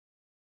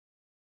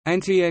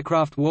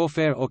Anti-aircraft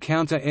warfare or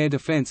counter-air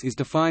defense is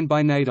defined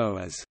by NATO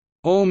as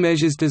all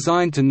measures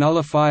designed to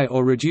nullify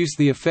or reduce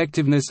the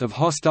effectiveness of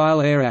hostile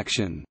air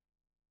action.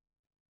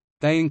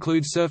 They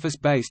include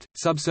surface-based,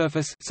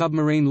 subsurface,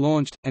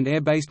 submarine-launched, and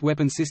air-based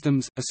weapon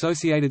systems,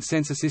 associated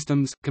sensor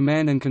systems,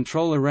 command and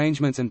control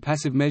arrangements and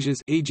passive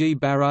measures, e.g.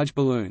 barrage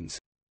balloons.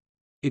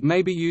 It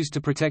may be used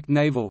to protect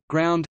naval,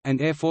 ground,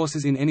 and air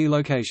forces in any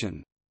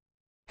location.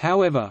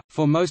 However,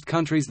 for most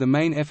countries the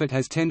main effort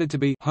has tended to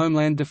be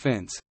homeland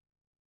defense.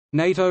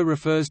 NATO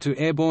refers to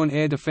airborne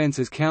air defense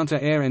as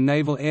counter-air and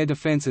naval air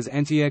defense as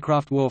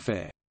anti-aircraft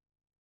warfare.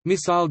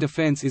 Missile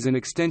defense is an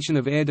extension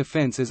of air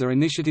defense as are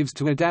initiatives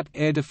to adapt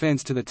air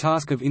defense to the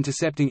task of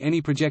intercepting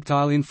any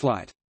projectile in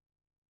flight.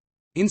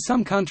 In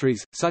some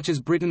countries, such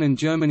as Britain and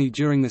Germany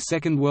during the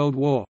Second World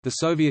War, the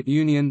Soviet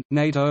Union,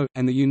 NATO,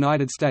 and the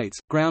United States,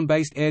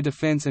 ground-based air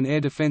defense and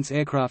air defense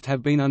aircraft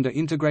have been under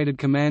integrated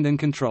command and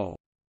control.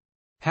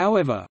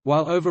 However,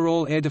 while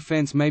overall air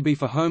defense may be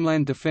for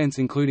homeland defense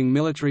including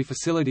military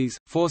facilities,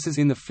 forces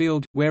in the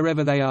field,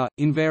 wherever they are,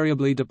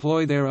 invariably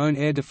deploy their own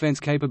air defense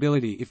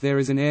capability if there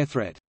is an air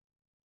threat.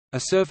 A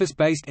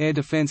surface-based air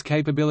defense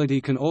capability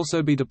can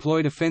also be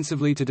deployed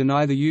offensively to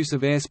deny the use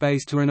of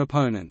airspace to an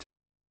opponent.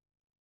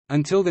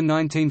 Until the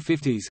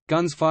 1950s,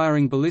 guns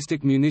firing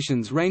ballistic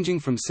munitions ranging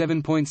from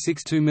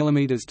 7.62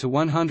 mm to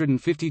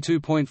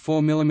 152.4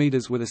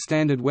 mm were the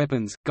standard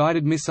weapons.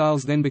 Guided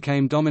missiles then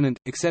became dominant,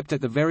 except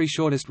at the very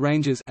shortest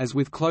ranges as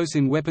with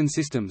close-in weapon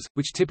systems,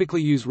 which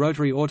typically use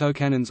rotary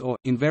autocannons or,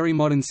 in very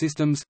modern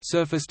systems,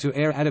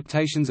 surface-to-air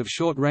adaptations of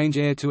short-range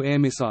air-to-air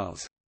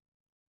missiles.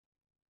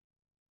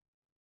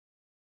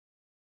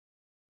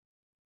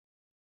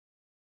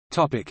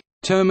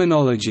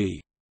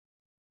 Terminology.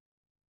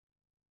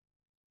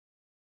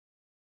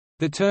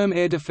 The term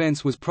air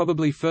defence was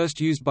probably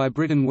first used by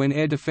Britain when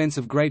Air Defence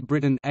of Great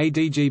Britain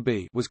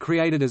 (ADGB) was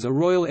created as a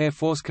Royal Air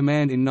Force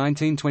Command in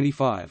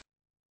 1925.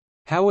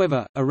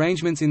 However,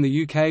 arrangements in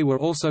the UK were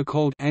also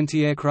called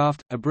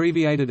anti-aircraft,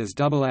 abbreviated as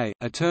AA,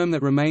 a term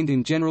that remained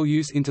in general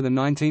use into the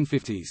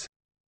 1950s.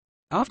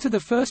 After the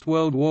First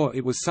World War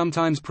it was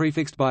sometimes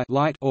prefixed by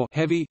light or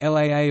heavy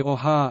LAA or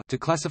HA to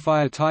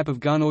classify a type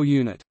of gun or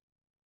unit.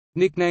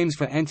 Nicknames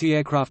for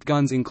anti-aircraft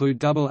guns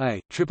include AA,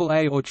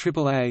 AAA or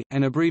AAA,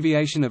 an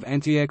abbreviation of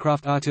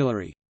anti-aircraft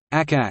artillery,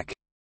 ACAC,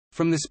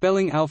 from the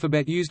spelling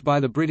alphabet used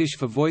by the British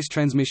for voice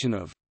transmission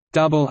of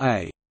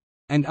AA,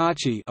 and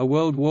Archie, a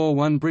World War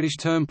I British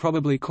term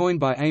probably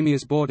coined by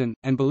Amias Bourton,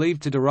 and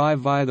believed to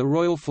derive via the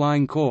Royal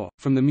Flying Corps,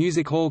 from the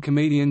music hall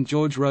comedian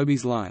George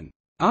Roby's line,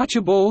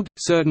 "Archibald,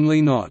 certainly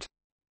not."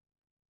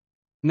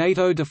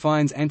 NATO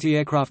defines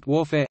anti-aircraft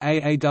warfare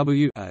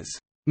 (AAW) as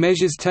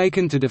measures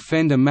taken to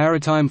defend a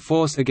maritime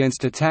force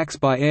against attacks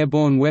by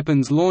airborne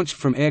weapons launched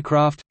from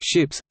aircraft,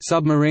 ships,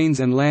 submarines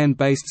and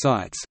land-based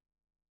sites.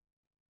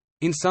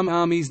 In some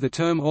armies the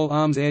term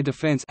All-Arms Air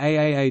Defense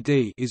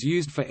 (AAAD) is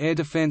used for air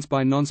defense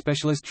by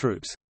non-specialist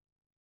troops.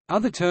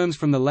 Other terms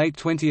from the late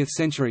 20th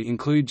century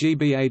include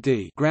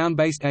GBAD,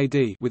 ground-based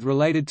AD, with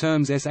related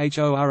terms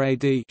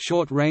SHORAD,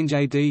 short-range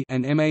AD,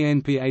 and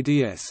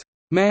MANPADS,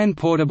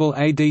 man-portable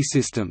AD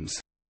systems,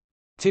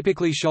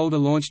 typically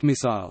shoulder-launched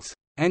missiles.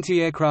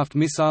 Anti-aircraft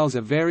missiles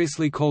are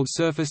variously called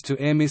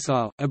surface-to-air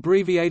missile,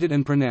 abbreviated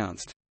and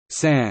pronounced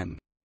SAM,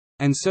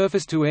 and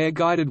surface-to-air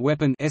guided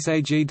weapon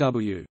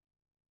SAGW.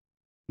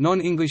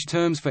 Non-English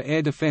terms for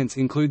air defense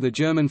include the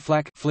German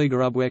Flak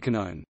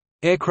Fliegerabwehrkanone,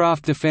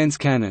 aircraft defense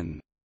cannon,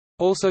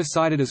 also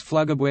cited as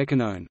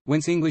Flugabwehrkanone,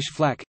 whence English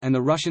flak, and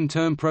the Russian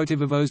term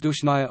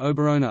Protivovozdushная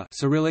obrona,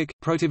 Cyrillic,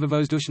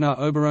 Protivovozdushная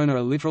obrona,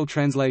 a literal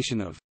translation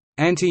of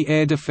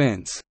anti-air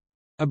defense,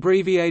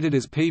 abbreviated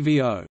as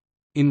PVO.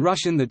 In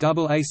Russian the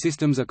AA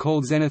systems are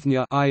called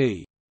zenithnya,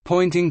 i.e.,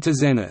 pointing to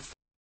zenith,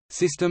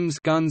 systems,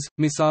 guns,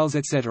 missiles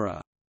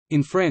etc.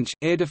 In French,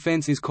 air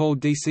defense is called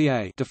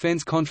DCA,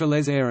 défense contre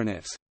les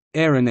aéronefs,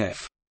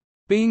 aéronef,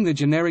 being the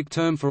generic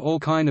term for all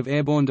kind of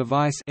airborne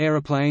device,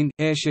 aeroplane,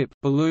 airship,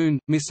 balloon,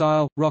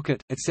 missile,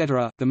 rocket,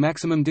 etc. The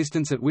maximum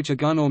distance at which a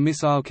gun or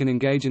missile can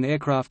engage an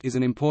aircraft is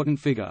an important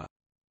figure.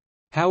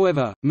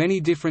 However, many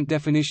different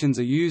definitions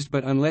are used,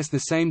 but unless the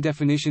same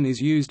definition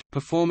is used,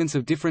 performance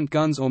of different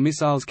guns or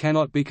missiles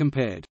cannot be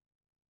compared.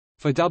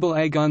 For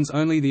AA guns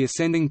only the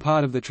ascending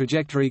part of the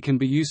trajectory can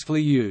be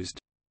usefully used.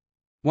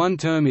 One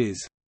term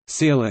is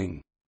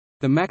ceiling,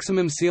 the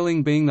maximum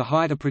ceiling being the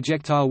height a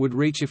projectile would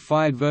reach if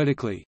fired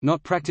vertically,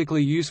 not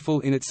practically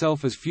useful in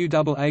itself as few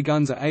AA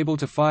guns are able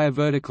to fire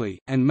vertically,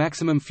 and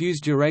maximum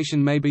fuse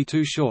duration may be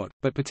too short,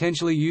 but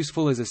potentially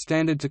useful as a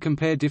standard to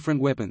compare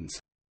different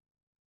weapons.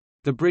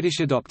 The British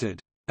adopted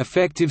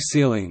effective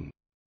ceiling,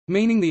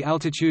 meaning the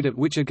altitude at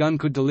which a gun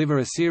could deliver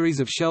a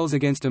series of shells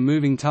against a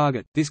moving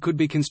target. This could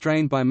be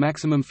constrained by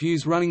maximum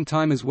fuse running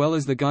time as well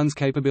as the gun's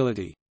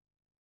capability.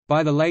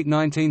 By the late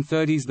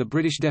 1930s the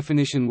British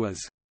definition was,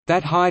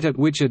 "that height at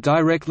which a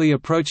directly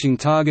approaching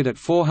target at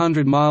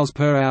 400 miles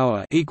per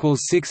hour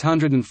equals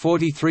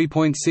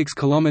 643.6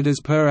 kilometers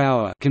per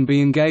hour can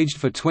be engaged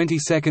for 20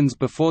 seconds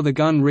before the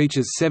gun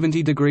reaches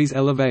 70 degrees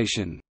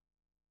elevation."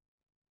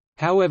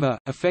 However,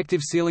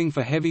 effective ceiling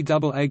for heavy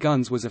AA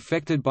guns was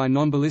affected by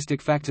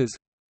non-ballistic factors.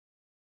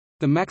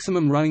 The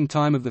maximum running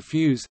time of the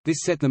fuse,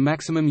 this set the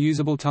maximum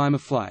usable time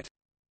of flight.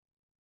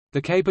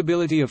 The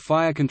capability of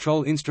fire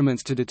control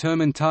instruments to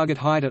determine target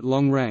height at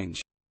long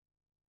range.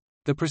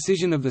 The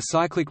precision of the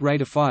cyclic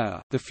rate of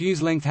fire, the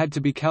fuse length had to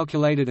be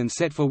calculated and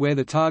set for where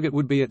the target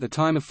would be at the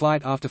time of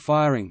flight after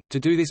firing. To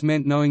do this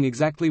meant knowing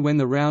exactly when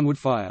the round would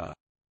fire.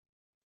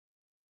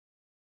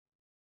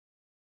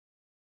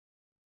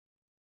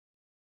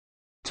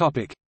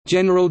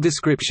 General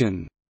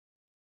description.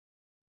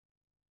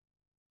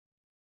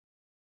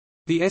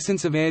 The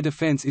essence of air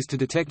defense is to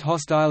detect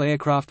hostile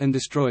aircraft and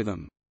destroy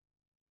them.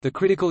 The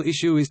critical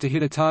issue is to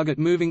hit a target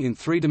moving in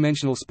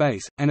three-dimensional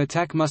space. An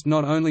attack must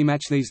not only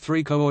match these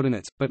three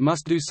coordinates, but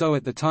must do so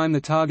at the time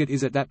the target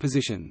is at that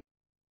position.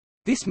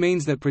 This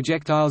means that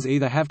projectiles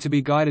either have to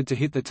be guided to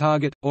hit the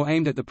target, or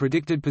aimed at the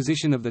predicted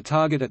position of the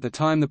target at the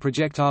time the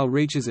projectile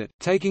reaches it,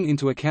 taking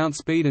into account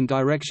speed and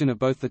direction of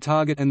both the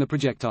target and the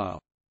projectile.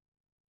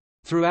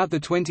 Throughout the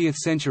 20th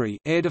century,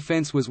 air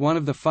defense was one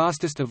of the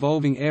fastest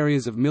evolving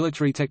areas of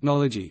military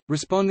technology,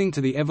 responding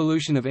to the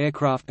evolution of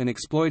aircraft and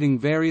exploiting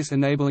various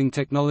enabling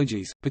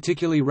technologies,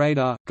 particularly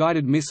radar,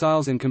 guided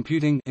missiles and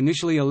computing,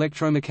 initially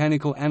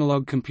electromechanical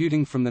analog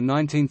computing from the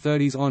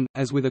 1930s on,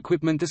 as with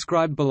equipment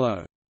described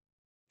below.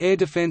 Air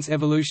defense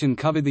evolution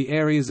covered the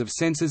areas of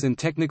sensors and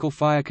technical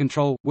fire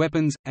control,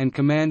 weapons, and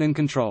command and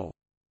control.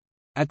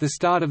 At the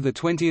start of the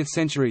 20th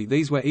century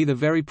these were either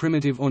very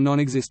primitive or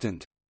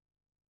non-existent.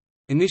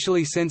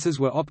 Initially sensors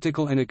were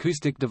optical and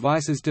acoustic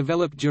devices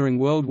developed during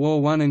World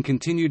War I and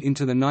continued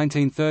into the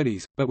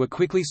 1930s, but were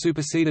quickly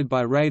superseded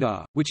by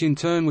radar, which in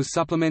turn was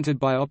supplemented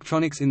by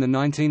optronics in the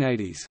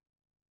 1980s.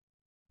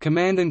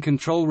 Command and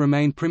control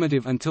remained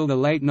primitive until the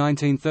late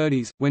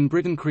 1930s, when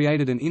Britain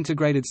created an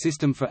integrated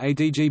system for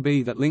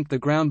ADGB that linked the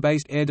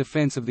ground-based air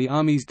defence of the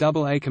Army's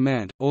AA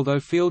Command,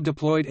 although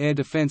field-deployed air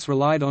defence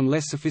relied on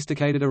less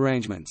sophisticated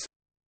arrangements.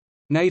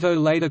 NATO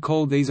later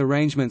called these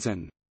arrangements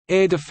an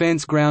air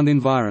defense ground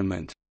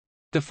environment,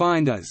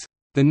 defined as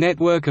the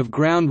network of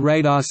ground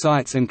radar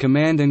sites and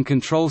command and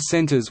control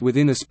centers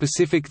within a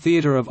specific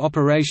theater of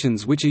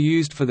operations which are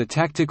used for the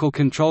tactical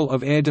control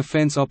of air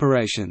defense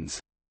operations.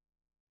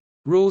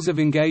 Rules of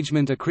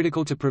engagement are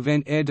critical to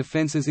prevent air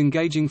defenses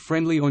engaging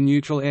friendly or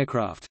neutral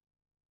aircraft.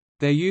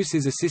 Their use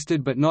is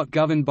assisted but not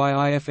governed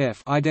by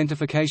IFF,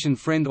 identification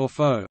friend or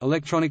foe,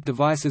 electronic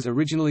devices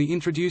originally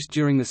introduced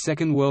during the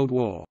Second World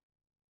War.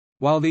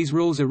 While these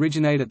rules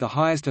originate at the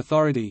highest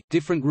authority,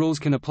 different rules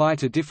can apply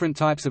to different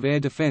types of air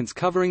defense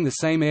covering the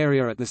same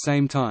area at the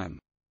same time.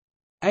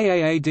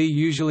 AAAD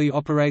usually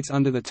operates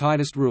under the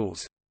tightest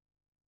rules.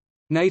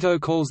 NATO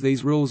calls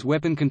these rules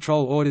Weapon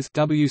Control Orders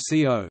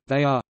 (WCO).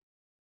 They are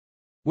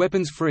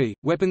weapons-free.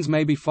 Weapons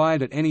may be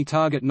fired at any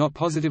target not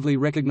positively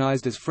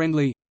recognized as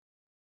friendly.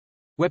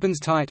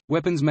 Weapons-tight.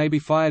 Weapons may be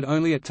fired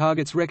only at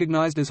targets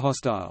recognized as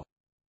hostile.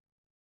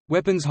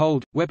 Weapons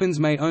hold.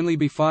 Weapons may only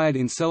be fired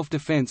in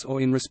self-defense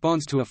or in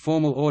response to a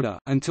formal order.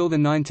 Until the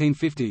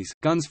 1950s,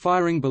 guns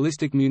firing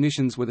ballistic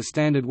munitions were the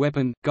standard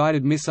weapon.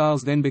 Guided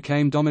missiles then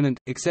became dominant,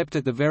 except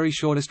at the very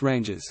shortest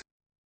ranges.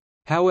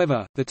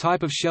 However, the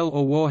type of shell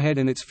or warhead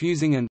and its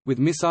fusing and, with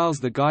missiles,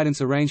 the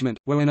guidance arrangement,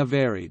 were and are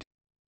varied.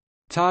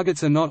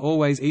 Targets are not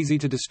always easy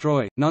to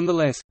destroy.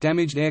 Nonetheless,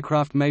 damaged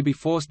aircraft may be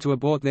forced to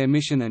abort their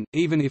mission and,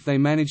 even if they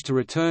manage to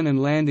return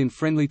and land in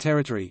friendly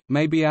territory,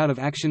 may be out of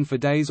action for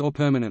days or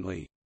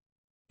permanently.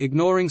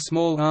 Ignoring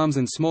small arms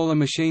and smaller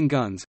machine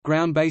guns,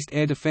 ground-based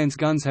air defense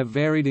guns have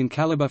varied in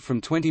caliber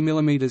from 20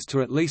 mm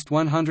to at least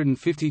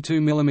 152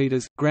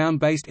 mm.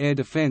 Ground-based air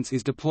defense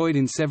is deployed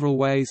in several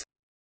ways.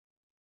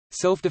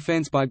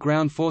 Self-defense by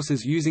ground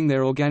forces using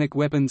their organic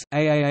weapons,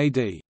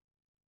 AAAD.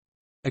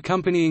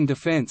 Accompanying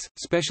defense,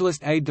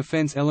 specialist aid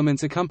defense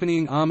elements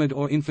accompanying armored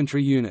or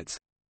infantry units.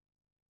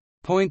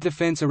 Point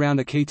defense around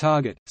a key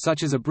target,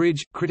 such as a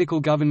bridge, critical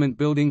government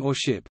building or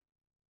ship.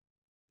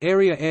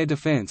 Area air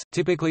defense,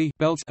 typically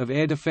belts of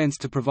air defense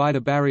to provide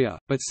a barrier,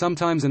 but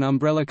sometimes an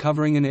umbrella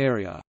covering an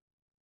area.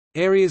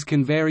 Areas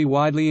can vary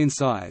widely in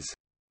size.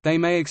 They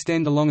may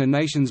extend along a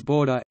nation's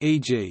border,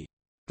 e.g.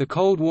 the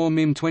Cold War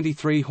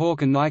MiM-23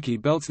 Hawk and Nike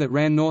belts that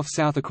ran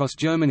north-south across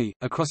Germany,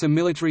 across a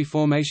military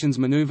formations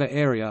maneuver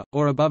area,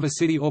 or above a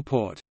city or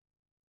port.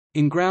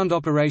 In ground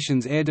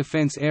operations, air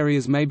defense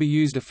areas may be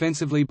used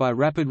offensively by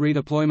rapid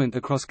redeployment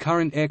across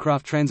current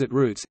aircraft transit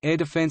routes. Air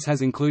defense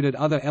has included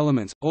other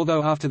elements,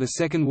 although after the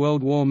Second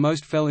World War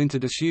most fell into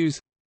disuse.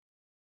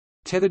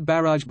 Tethered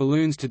barrage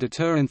balloons to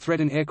deter and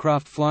threaten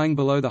aircraft flying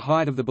below the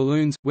height of the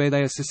balloons, where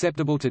they are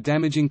susceptible to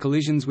damaging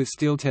collisions with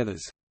steel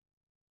tethers.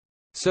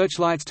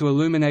 Searchlights to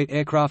illuminate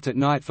aircraft at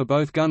night for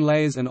both gun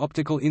layers and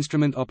optical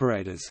instrument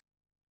operators.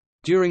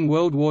 During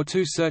World War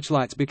II,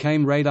 searchlights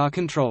became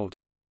radar-controlled.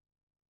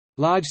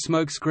 Large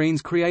smoke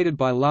screens created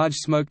by large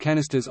smoke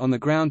canisters on the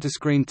ground to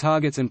screen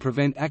targets and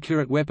prevent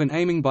accurate weapon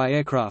aiming by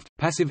aircraft.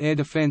 Passive air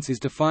defense is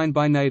defined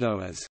by NATO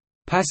as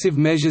passive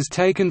measures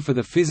taken for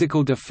the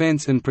physical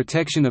defense and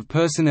protection of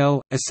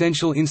personnel,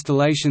 essential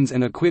installations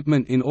and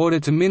equipment in order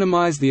to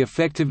minimize the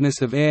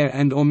effectiveness of air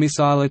and/or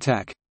missile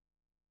attack.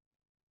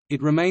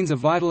 It remains a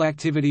vital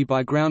activity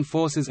by ground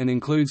forces and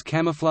includes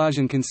camouflage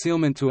and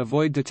concealment to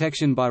avoid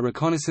detection by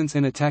reconnaissance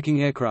and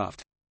attacking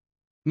aircraft.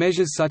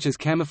 Measures such as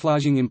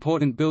camouflaging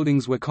important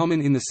buildings were common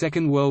in the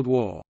Second World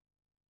War.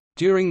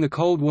 During the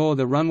Cold War,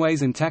 the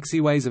runways and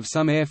taxiways of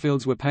some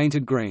airfields were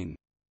painted green.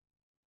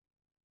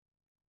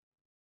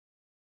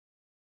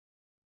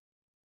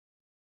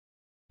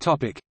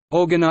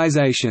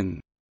 Organization.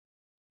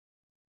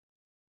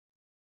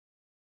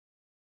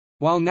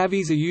 While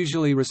navies are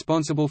usually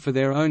responsible for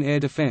their own air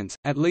defense,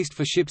 at least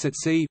for ships at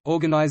sea,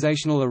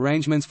 organizational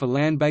arrangements for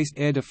land-based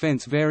air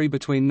defense vary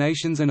between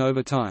nations and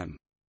over time.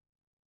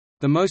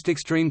 The most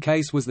extreme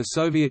case was the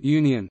Soviet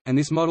Union, and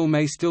this model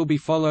may still be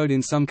followed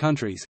in some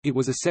countries. It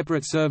was a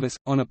separate service,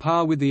 on a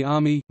par with the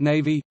Army,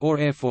 Navy, or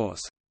Air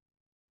Force.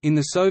 In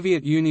the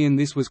Soviet Union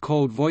this was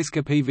called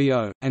Vojska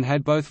PVO, and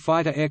had both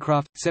fighter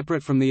aircraft,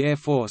 separate from the Air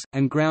Force,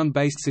 and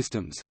ground-based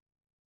systems.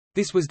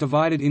 This was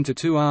divided into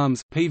two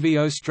arms,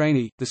 PVO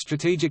Strany, the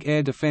Strategic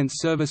Air Defense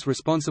Service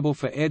responsible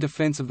for air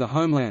defense of the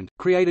homeland,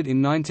 created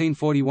in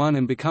 1941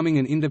 and becoming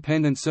an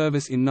independent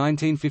service in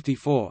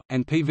 1954,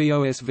 and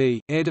PVO-SV,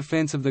 Air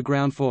Defense of the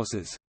Ground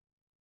Forces.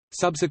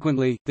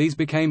 Subsequently, these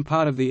became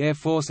part of the Air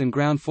Force and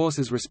Ground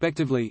Forces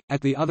respectively.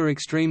 At the other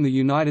extreme, the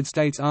United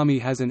States Army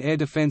has an air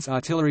defense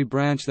artillery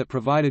branch that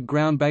provided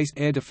ground-based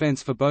air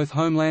defense for both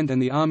homeland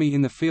and the Army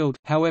in the field,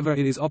 however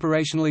it is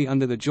operationally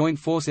under the Joint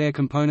Force Air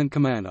Component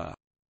Commander.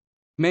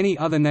 Many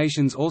other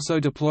nations also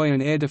deploy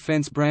an air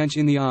defense branch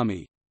in the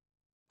Army.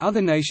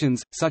 Other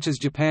nations, such as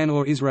Japan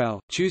or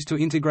Israel, choose to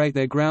integrate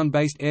their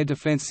ground-based air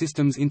defense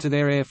systems into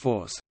their air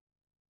force.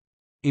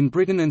 In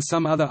Britain and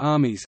some other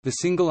armies, the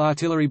single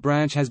artillery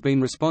branch has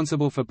been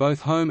responsible for both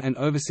home and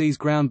overseas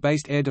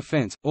ground-based air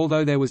defence,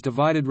 although there was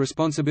divided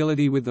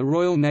responsibility with the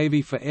Royal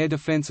Navy for air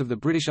defence of the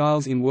British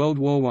Isles in World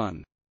War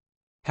I.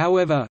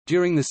 However,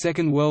 during the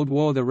Second World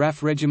War the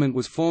RAF Regiment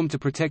was formed to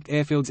protect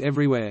airfields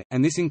everywhere,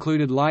 and this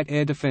included light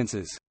air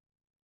defences.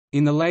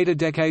 In the later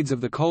decades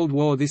of the Cold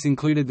War this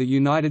included the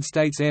United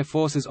States Air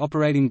Force's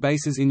operating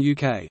bases in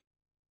UK.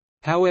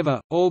 However,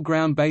 all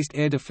ground-based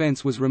air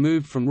defence was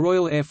removed from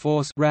Royal Air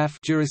Force (RAF)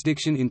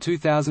 jurisdiction in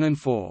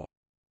 2004.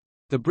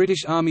 The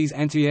British Army's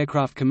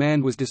Anti-Aircraft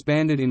Command was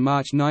disbanded in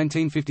March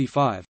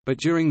 1955, but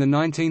during the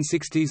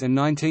 1960s and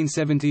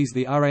 1970s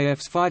the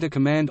RAF's Fighter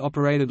Command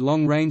operated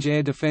long-range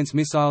air defence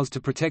missiles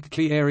to protect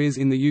key areas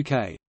in the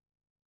UK.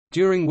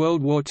 During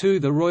World War II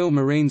the Royal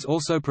Marines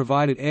also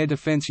provided air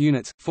defence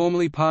units,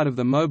 formerly part of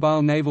the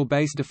Mobile Naval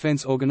Base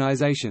Defence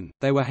Organisation.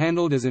 They were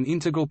handled as an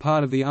integral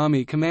part of the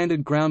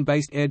Army-commanded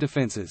ground-based air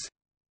defences.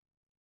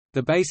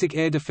 The basic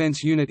air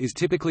defence unit is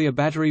typically a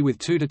battery with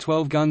 2 to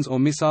 12 guns or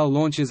missile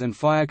launchers and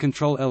fire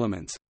control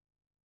elements.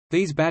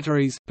 These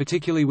batteries,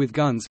 particularly with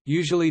guns,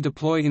 usually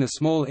deploy in a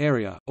small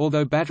area,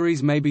 although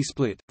batteries may be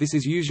split. This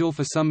is usual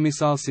for some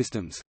missile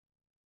systems.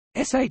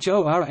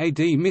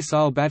 SHORAD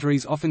missile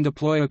batteries often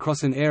deploy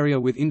across an area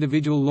with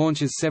individual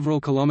launches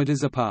several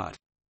kilometers apart.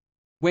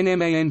 When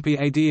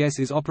MANPADS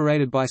is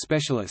operated by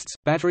specialists,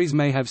 batteries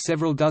may have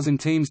several dozen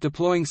teams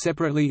deploying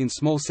separately in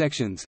small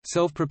sections.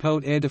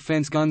 Self-propelled air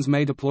defense guns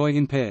may deploy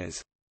in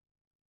pairs.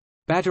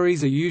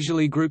 Batteries are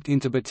usually grouped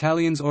into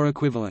battalions or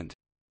equivalent.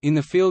 In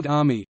the field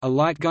army, a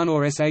light gun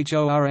or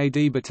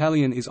SHORAD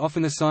battalion is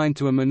often assigned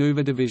to a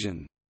maneuver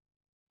division.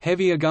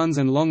 Heavier guns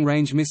and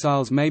long-range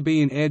missiles may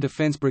be in air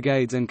defense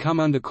brigades and come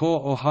under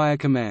corps or higher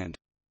command.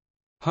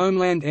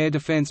 Homeland air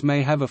defense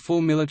may have a full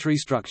military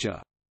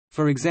structure.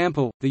 For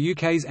example, the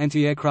UK's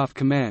Anti-Aircraft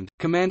Command,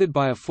 commanded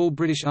by a full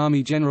British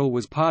Army general,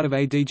 was part of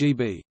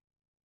ADGB.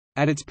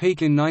 At its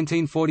peak in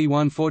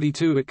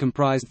 1941–42 it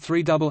comprised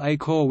 3 AA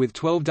Corps with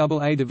 12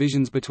 AA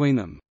divisions between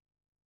them.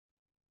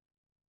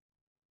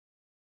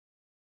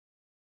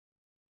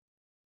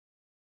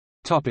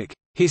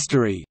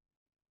 History.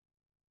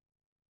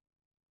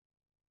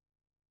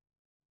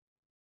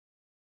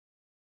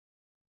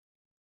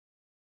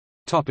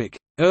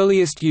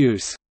 Earliest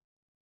use.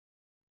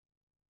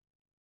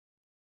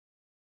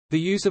 The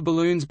use of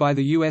balloons by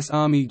the U.S.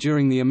 Army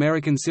during the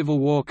American Civil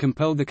War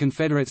compelled the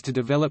Confederates to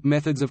develop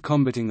methods of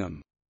combating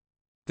them.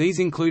 These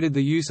included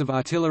the use of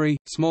artillery,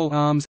 small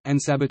arms,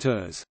 and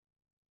saboteurs.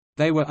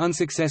 They were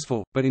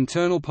unsuccessful, but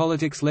internal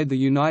politics led the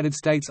United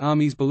States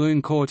Army's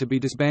Balloon Corps to be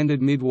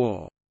disbanded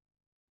mid-war.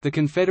 The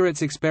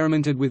Confederates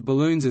experimented with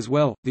balloons as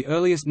well. The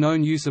earliest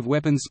known use of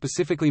weapons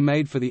specifically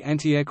made for the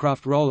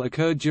anti-aircraft role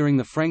occurred during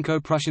the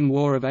Franco-Prussian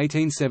War of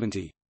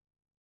 1870.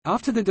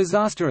 After the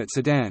disaster at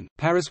Sedan,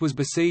 Paris was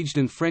besieged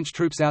and French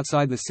troops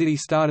outside the city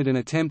started an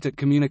attempt at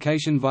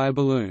communication via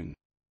balloon.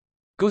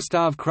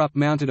 Gustave Krupp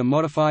mounted a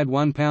modified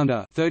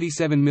 1-pounder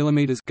 (37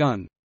 mm)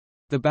 gun,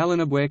 the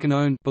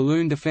Ballonnebuerkanon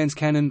balloon defense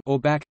cannon or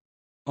BAC,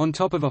 on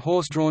top of a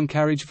horse-drawn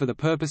carriage for the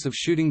purpose of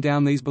shooting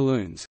down these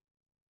balloons.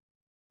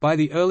 By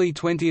the early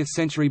 20th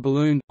century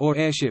balloon, or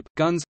airship,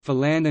 guns, for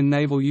land and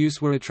naval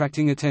use were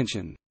attracting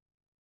attention.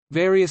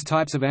 Various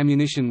types of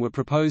ammunition were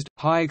proposed: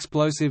 high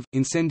explosive,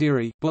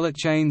 incendiary, bullet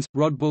chains,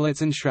 rod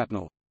bullets and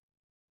shrapnel.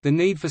 The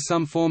need for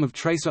some form of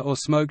tracer or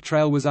smoke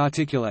trail was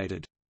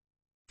articulated.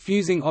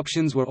 Fusing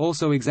options were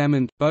also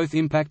examined, both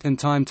impact and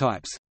time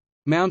types.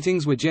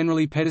 Mountings were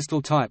generally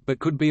pedestal type but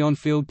could be on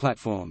field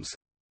platforms.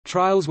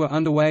 Trials were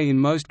underway in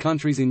most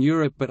countries in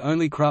Europe, but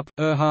only Krupp,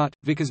 Ehrhardt,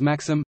 Vickers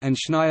Maxim, and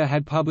Schneider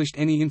had published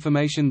any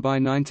information by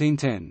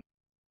 1910.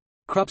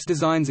 Krupp's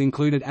designs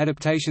included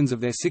adaptations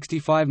of their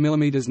 65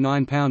 mm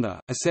 9-pounder,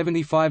 a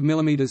 75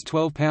 mm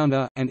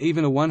 12-pounder, and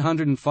even a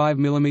 105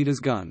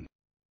 mm gun.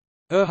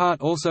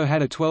 Ehrhardt also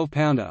had a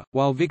 12-pounder,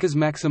 while Vickers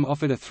Maxim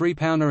offered a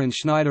 3-pounder and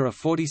Schneider a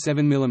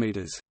 47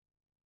 mm.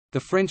 The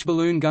French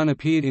balloon gun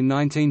appeared in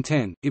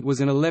 1910. It was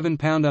an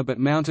 11-pounder but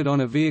mounted on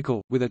a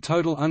vehicle, with a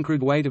total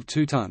uncrewed weight of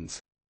 2 tons.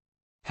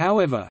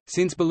 However,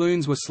 since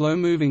balloons were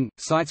slow-moving,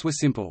 sights were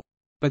simple.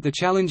 But the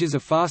challenges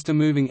of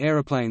faster-moving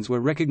aeroplanes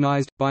were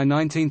recognized. By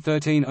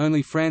 1913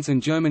 only France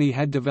and Germany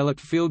had developed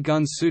field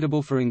guns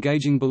suitable for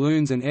engaging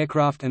balloons and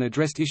aircraft and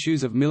addressed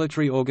issues of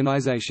military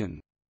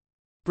organization.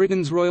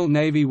 Britain's Royal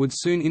Navy would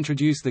soon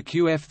introduce the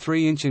QF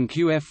 3-inch and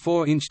QF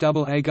 4-inch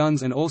AA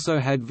guns and also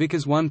had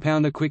Vickers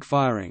 1-pounder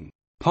quick-firing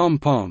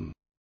pom-pom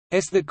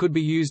that could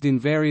be used in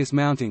various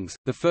mountings.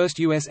 The first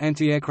U.S.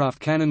 anti-aircraft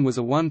cannon was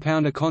a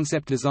 1-pounder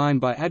concept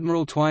designed by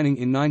Admiral Twining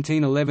in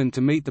 1911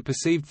 to meet the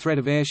perceived threat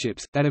of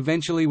airships, that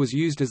eventually was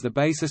used as the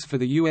basis for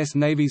the U.S.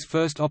 Navy's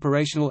first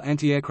operational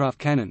anti-aircraft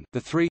cannon, the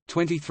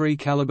 .323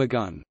 caliber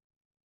gun.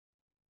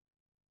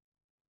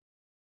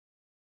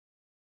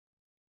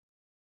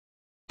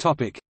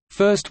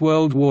 First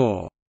World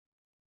War.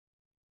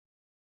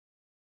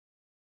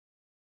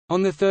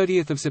 On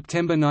 30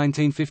 September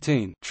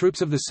 1915,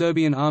 troops of the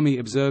Serbian army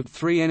observed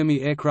 3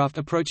 enemy aircraft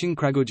approaching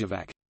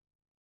Kragujevac.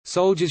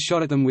 Soldiers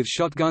shot at them with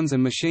shotguns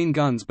and machine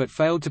guns but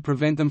failed to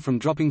prevent them from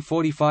dropping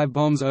 45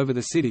 bombs over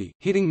the city,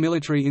 hitting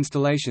military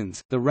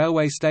installations, the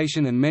railway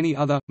station and many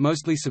other,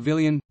 mostly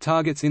civilian,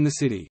 targets in the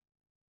city.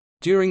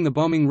 During the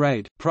bombing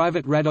raid,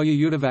 Private Radoje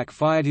Judovac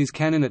fired his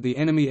cannon at the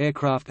enemy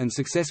aircraft and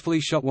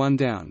successfully shot one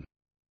down.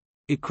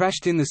 It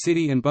crashed in the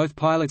city and both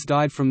pilots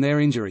died from their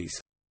injuries.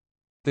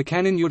 The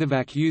cannon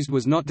Judovac used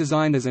was not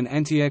designed as an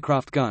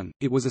anti-aircraft gun,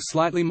 it was a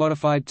slightly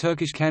modified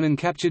Turkish cannon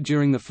captured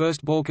during the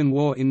First Balkan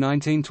War in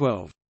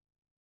 1912.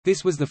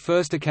 This was the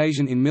first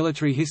occasion in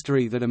military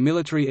history that a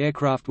military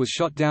aircraft was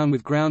shot down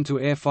with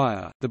ground-to-air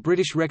fire. The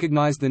British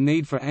recognized the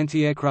need for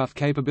anti-aircraft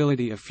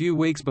capability a few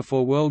weeks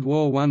before World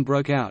War I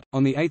broke out.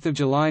 On 8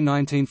 July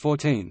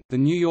 1914, The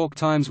New York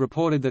Times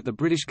reported that the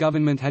British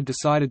government had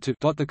decided to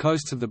dot the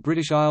coasts of the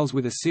British Isles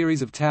with a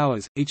series of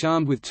towers, each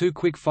armed with 2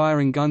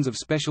 quick-firing guns of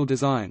special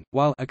design,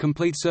 while a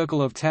complete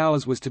circle of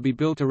towers was to be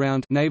built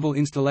around naval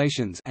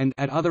installations and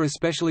at other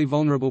especially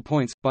vulnerable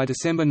points. By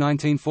December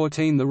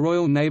 1914, the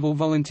Royal Naval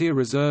Volunteer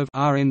Reserve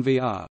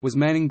 (RNVR) was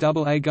manning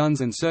AA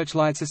guns and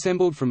searchlights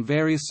assembled from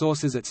various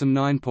sources at some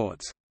 9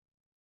 ports.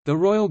 The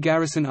Royal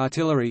Garrison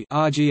Artillery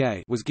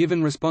 (RGA) was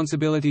given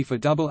responsibility for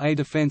AA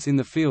defence in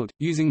the field,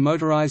 using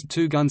motorised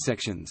 2-gun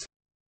sections.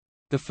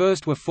 The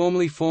first were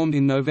formally formed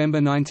in November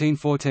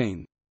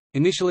 1914.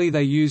 Initially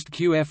they used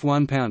QF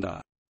 1-pounder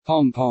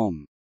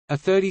pom-pom, a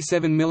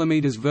 37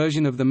 mm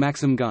version of the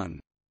Maxim gun.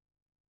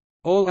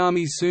 All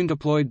armies soon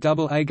deployed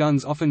AA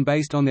guns, often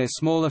based on their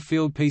smaller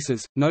field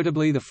pieces,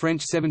 notably the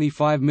French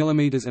 75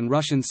 mm and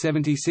Russian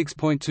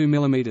 76.2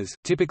 mm,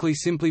 typically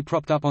simply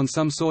propped up on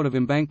some sort of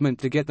embankment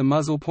to get the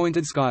muzzle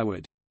pointed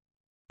skyward.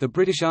 The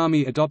British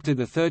Army adopted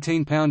the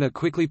 13-pounder,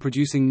 quickly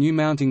producing new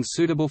mountings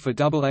suitable for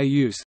AA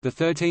use. The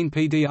 13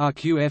 PDR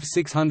QF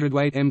 600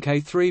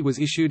 Mk3 was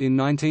issued in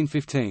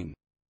 1915.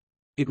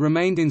 It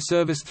remained in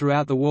service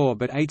throughout the war,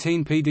 but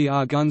 18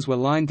 PDR guns were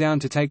lined down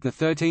to take the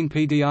 13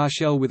 PDR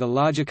shell with a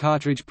larger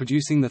cartridge,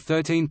 producing the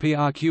 13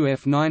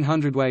 PRQF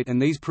 900 weight, and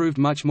these proved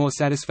much more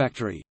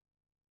satisfactory.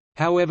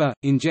 However,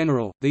 in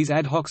general, these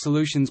ad hoc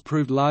solutions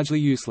proved largely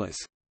useless.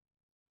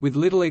 With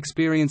little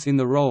experience in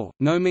the role,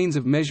 no means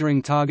of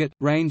measuring target,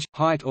 range,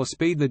 height or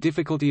speed, the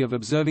difficulty of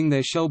observing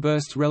their shell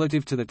bursts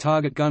relative to the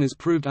target gunners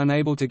proved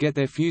unable to get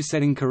their fuse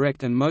setting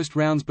correct, and most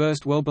rounds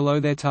burst well below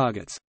their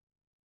targets.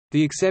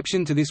 The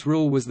exception to this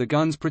rule was the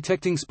guns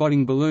protecting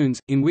spotting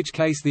balloons, in which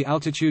case the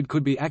altitude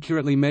could be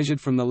accurately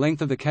measured from the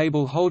length of the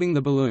cable holding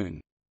the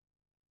balloon.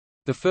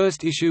 The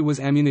first issue was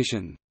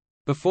ammunition.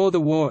 Before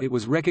the war it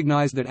was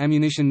recognized that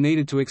ammunition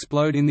needed to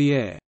explode in the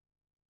air.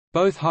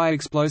 Both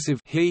high-explosive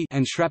 (HE)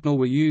 and shrapnel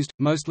were used,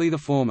 mostly the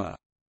former.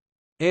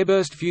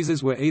 Airburst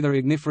fuses were either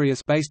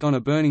igniferous, based on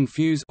a burning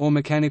fuse, or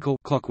mechanical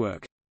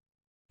clockwork.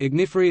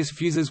 Igniferous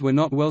fuses were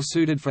not well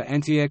suited for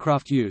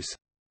anti-aircraft use.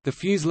 The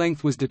fuse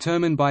length was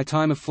determined by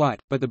time of flight,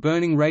 but the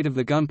burning rate of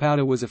the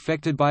gunpowder was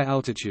affected by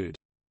altitude.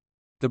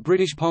 The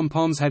British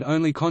pom-poms had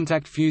only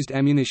contact-fused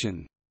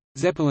ammunition.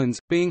 Zeppelins,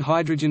 being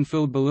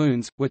hydrogen-filled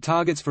balloons, were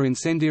targets for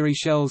incendiary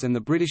shells, and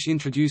the British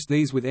introduced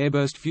these with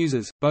airburst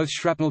fuses, both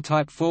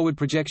shrapnel-type forward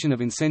projection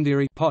of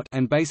incendiary pot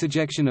and base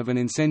ejection of an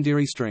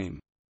incendiary stream.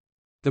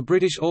 The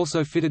British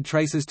also fitted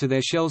tracers to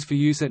their shells for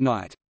use at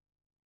night.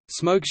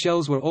 Smoke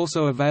shells were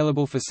also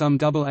available for some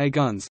AA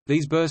guns.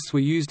 These bursts were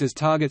used as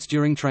targets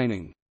during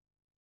training.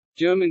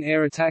 German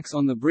air attacks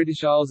on the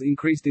British Isles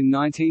increased in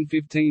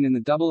 1915 and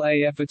the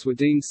AA efforts were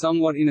deemed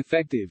somewhat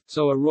ineffective,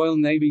 so a Royal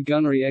Navy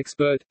gunnery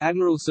expert,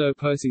 Admiral Sir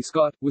Percy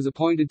Scott, was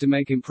appointed to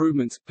make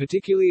improvements,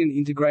 particularly an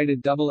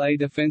integrated AA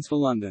defence for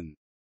London.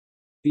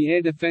 The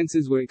air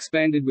defences were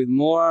expanded with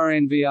more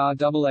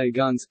RNVR AA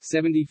guns,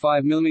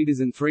 75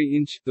 mm and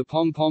 3-inch, the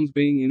pom-poms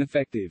being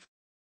ineffective.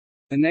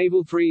 A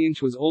naval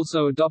 3-inch was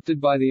also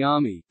adopted by the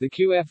Army, the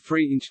QF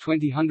 3-inch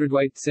 20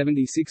 hundredweight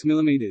 76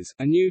 mm.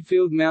 A new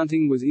field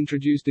mounting was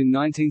introduced in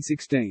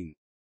 1916.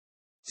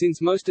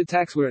 Since most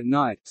attacks were at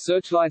night,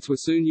 searchlights were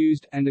soon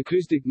used, and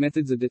acoustic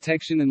methods of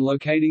detection and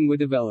locating were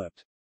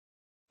developed.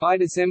 By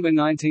December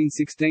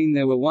 1916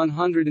 there were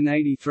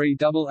 183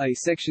 AA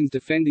sections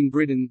defending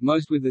Britain,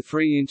 most with the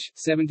 3-inch,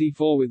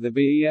 74 with the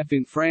BEF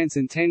in France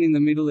and 10 in the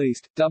Middle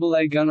East.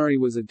 AA gunnery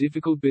was a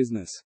difficult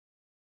business.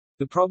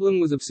 The problem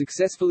was of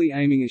successfully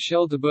aiming a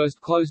shell to burst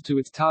close to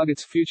its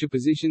target's future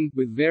position,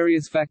 with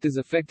various factors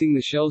affecting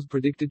the shell's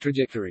predicted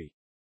trajectory.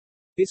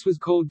 This was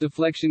called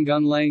deflection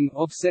gun laying.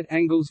 Offset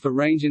angles for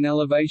range and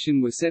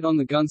elevation were set on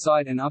the gun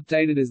sight and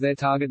updated as their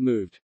target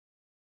moved.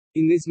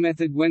 In this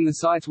method, when the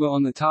sights were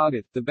on the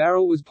target, the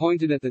barrel was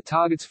pointed at the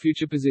target's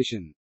future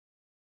position.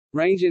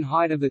 Range and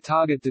height of the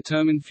target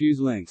determined fuse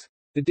length.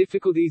 The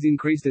difficulties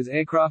increased as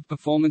aircraft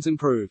performance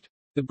improved.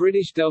 The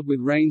British dealt with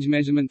range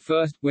measurement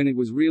first, when it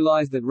was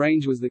realised that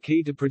range was the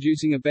key to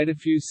producing a better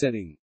fuse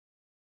setting.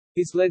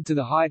 This led to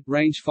the Height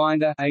Range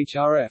Finder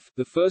 (HRF),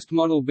 the first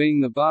model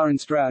being the Bar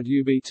and Stroud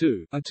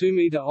UB2, a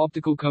 2-metre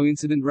optical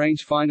coincident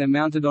rangefinder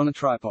mounted on a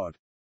tripod.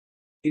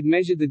 It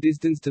measured the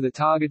distance to the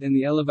target and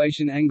the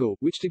elevation angle,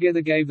 which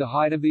together gave the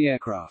height of the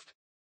aircraft.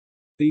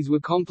 These were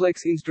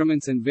complex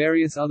instruments and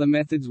various other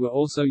methods were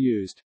also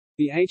used.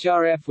 The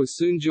HRF was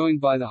soon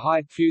joined by the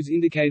Height Fuse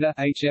Indicator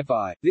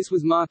 (HFI). This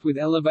was marked with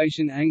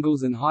elevation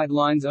angles and height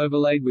lines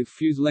overlaid with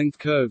fuse length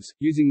curves.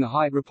 Using the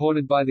height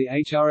reported by the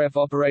HRF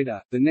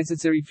operator, the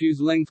necessary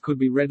fuse length could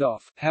be read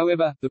off.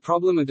 However, the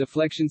problem of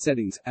deflection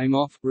settings, aim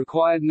off,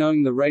 required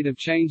knowing the rate of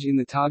change in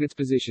the target's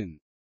position.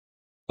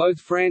 Both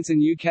France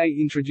and UK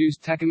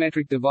introduced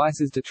tachymetric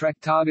devices to track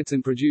targets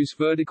and produce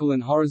vertical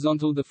and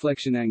horizontal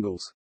deflection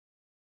angles.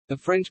 The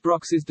French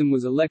Brock system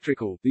was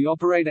electrical. The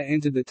operator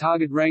entered the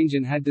target range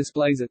and had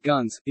displays at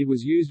guns. It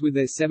was used with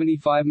their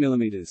 75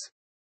 mm.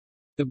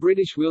 The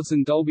British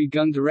Wilson-Dolby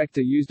gun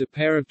director used a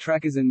pair of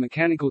trackers and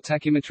mechanical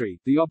tachymetry.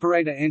 The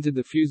operator entered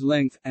the fuse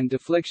length, and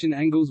deflection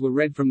angles were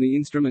read from the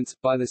instruments.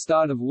 By the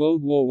start of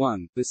World War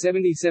I, the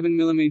 77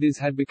 mm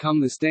had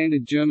become the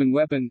standard German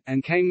weapon,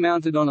 and came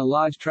mounted on a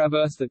large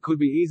traverse that could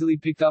be easily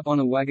picked up on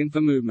a wagon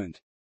for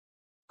movement.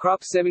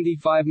 Krupp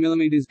 75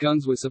 mm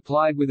guns were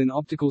supplied with an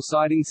optical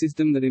sighting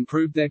system that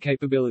improved their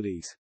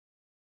capabilities.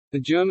 The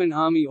German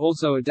army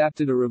also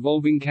adapted a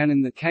revolving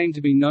cannon that came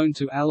to be known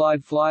to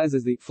Allied flyers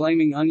as the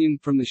 «flaming onion»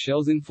 from the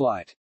shells in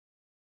flight.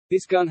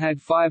 This gun had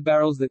 5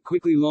 barrels that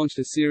quickly launched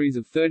a series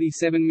of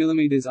 37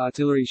 mm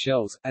artillery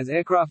shells. As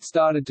aircraft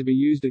started to be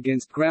used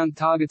against ground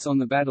targets on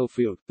the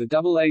battlefield, the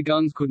AA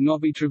guns could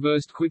not be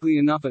traversed quickly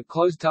enough at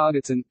close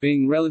targets and,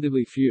 being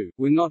relatively few,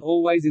 were not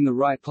always in the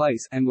right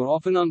place, and were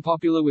often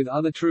unpopular with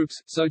other troops,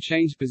 so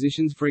changed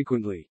positions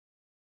frequently.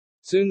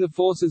 Soon the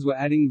forces were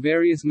adding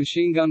various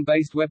machine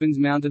gun-based weapons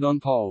mounted on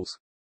poles.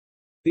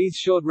 These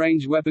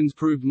short-range weapons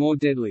proved more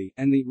deadly,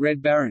 and the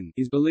Red Baron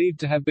is believed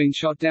to have been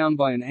shot down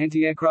by an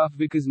anti-aircraft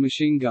Vickers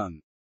machine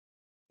gun.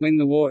 When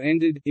the war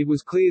ended, it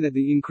was clear that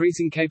the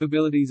increasing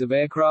capabilities of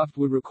aircraft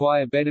would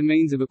require better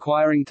means of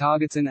acquiring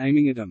targets and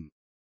aiming at them.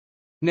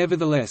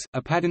 Nevertheless,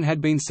 a pattern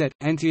had been set.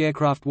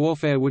 Anti-aircraft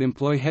warfare would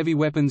employ heavy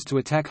weapons to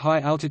attack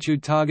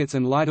high-altitude targets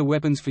and lighter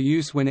weapons for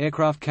use when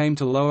aircraft came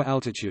to lower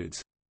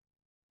altitudes.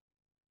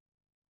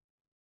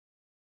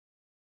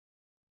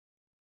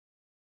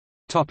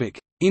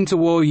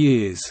 Interwar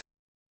years.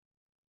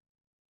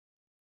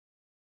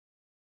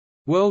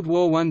 World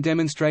War I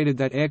demonstrated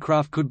that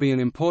aircraft could be an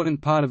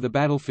important part of the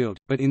battlefield,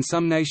 but in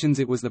some nations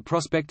it was the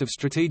prospect of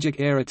strategic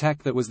air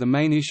attack that was the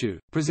main issue,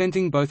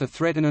 presenting both a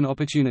threat and an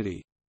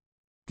opportunity.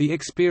 The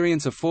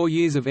experience of 4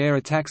 years of air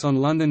attacks on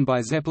London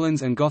by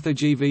Zeppelins and Gotha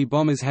GV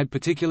bombers had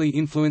particularly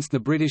influenced the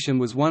British and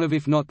was one of,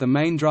 if not the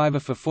main driver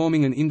for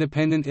forming an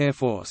independent air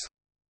force.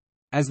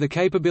 As the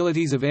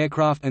capabilities of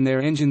aircraft and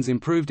their engines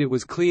improved, it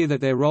was clear that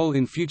their role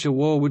in future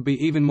war would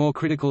be even more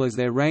critical as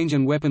their range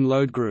and weapon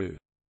load grew.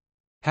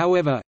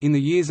 However, in the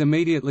years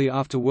immediately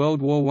after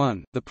World War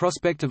I, the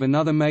prospect of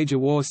another major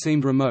war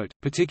seemed remote,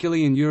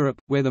 particularly in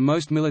Europe, where the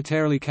most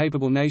militarily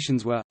capable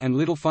nations were, and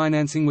little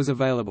financing was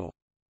available.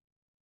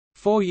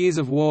 4 years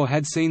of war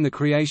had seen the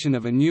creation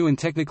of a new and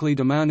technically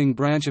demanding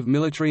branch of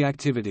military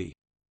activity.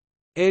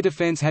 Air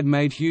defense had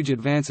made huge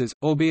advances,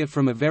 albeit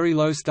from a very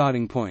low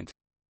starting point.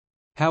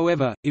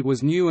 However, it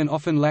was new and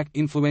often lacked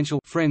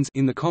influential friends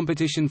in the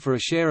competition for a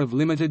share of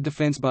limited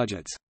defense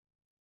budgets.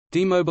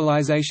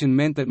 Demobilization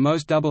meant that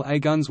most AA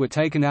guns were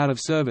taken out of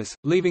service,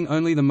 leaving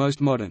only the most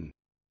modern.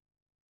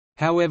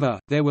 However,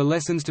 there were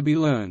lessons to be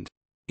learned.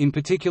 In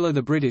particular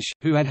the British,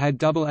 who had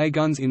had AA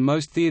guns in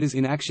most theaters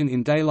in action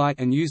in daylight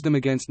and used them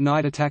against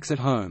night attacks at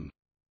home.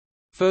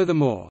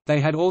 Furthermore, they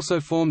had also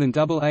formed an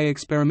AA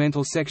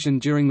experimental section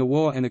during the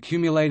war and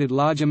accumulated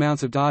large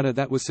amounts of data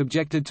that was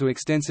subjected to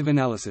extensive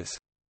analysis.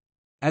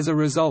 As a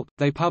result,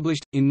 they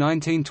published, in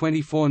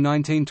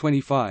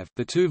 1924–1925,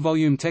 the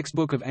two-volume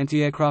textbook of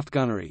anti-aircraft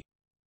gunnery.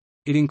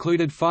 It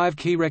included 5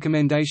 key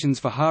recommendations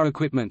for HA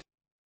equipment: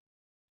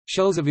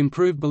 shells of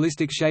improved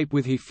ballistic shape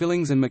with HE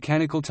fillings and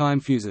mechanical time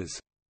fuses.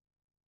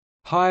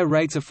 Higher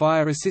rates of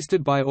fire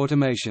assisted by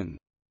automation.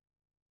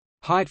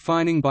 Height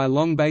finding by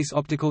long base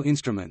optical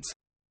instruments.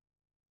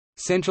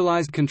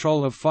 Centralized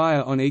control of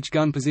fire on each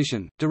gun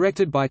position,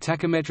 directed by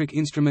tachometric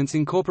instruments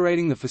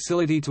incorporating the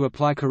facility to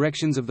apply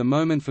corrections of the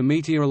moment for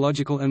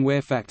meteorological and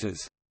wear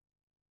factors.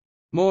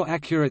 More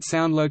accurate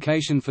sound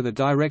location for the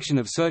direction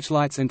of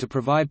searchlights and to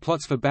provide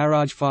plots for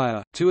barrage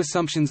fire. Two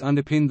assumptions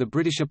underpinned the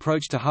British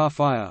approach to HA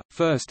fire.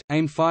 First,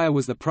 aimed fire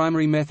was the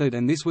primary method,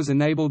 and this was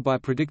enabled by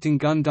predicting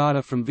gun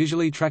data from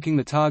visually tracking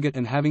the target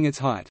and having its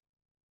height.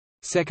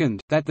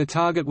 Second, that the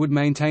target would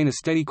maintain a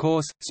steady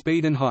course,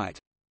 speed and height.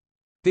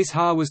 This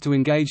HA was to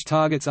engage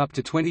targets up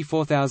to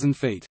 24,000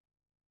 feet.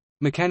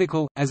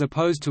 Mechanical, as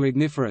opposed to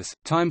igniferous,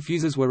 time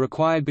fuses were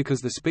required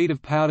because the speed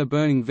of powder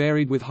burning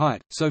varied with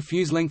height, so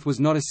fuse length was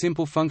not a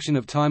simple function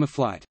of time of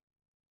flight.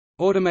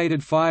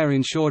 Automated fire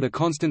ensured a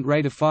constant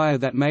rate of fire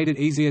that made it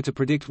easier to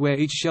predict where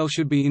each shell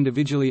should be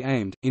individually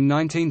aimed. In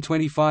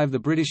 1925, the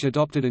British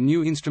adopted a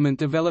new instrument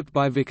developed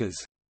by Vickers.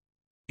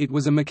 It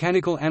was a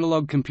mechanical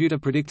analog computer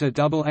predictor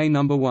AA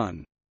number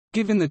 1.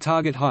 Given the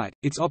target height,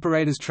 its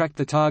operators tracked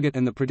the target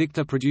and the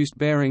predictor produced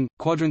bearing,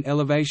 quadrant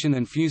elevation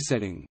and fuse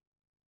setting.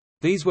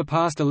 These were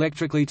passed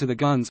electrically to the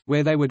guns,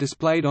 where they were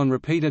displayed on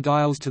repeater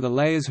dials to the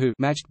layers who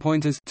matched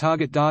pointers,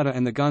 target data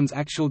and the gun's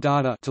actual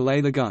data to lay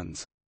the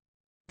guns.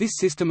 This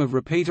system of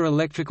repeater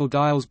electrical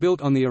dials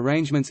built on the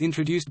arrangements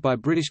introduced by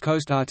British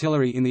Coast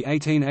Artillery in the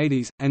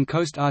 1880s, and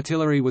Coast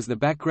Artillery was the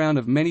background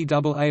of many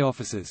AA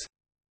officers.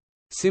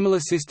 Similar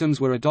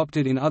systems were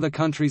adopted in other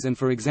countries, and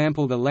for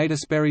example the later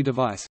Sperry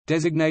device,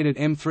 designated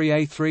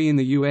M3A3 in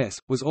the US,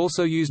 was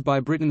also used by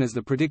Britain as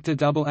the predictor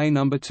AA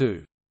number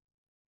 2.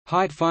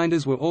 Height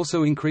finders were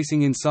also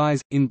increasing in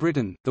size. In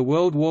Britain, the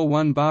World War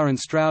I Bar and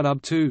Stroud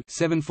UB-2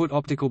 7-foot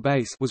optical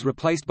base was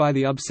replaced by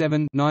the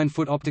UB-7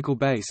 9-foot optical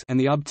base and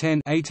the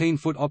UB-10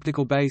 18-foot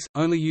optical base,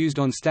 only used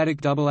on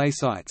static AA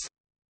sites.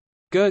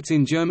 Goertz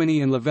in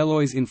Germany and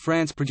Levallois in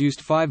France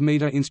produced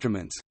 5-meter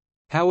instruments.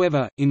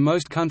 However, in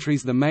most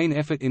countries the main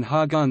effort in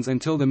HA guns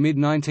until the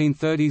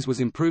mid-1930s was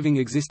improving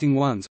existing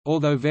ones,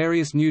 although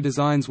various new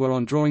designs were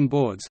on drawing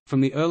boards.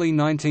 From the early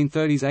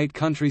 1930s 8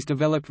 countries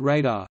developed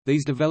radar.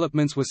 These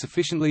developments were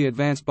sufficiently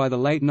advanced by the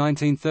late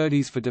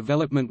 1930s for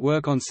development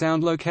work on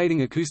sound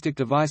locating acoustic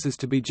devices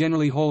to be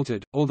generally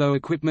halted, although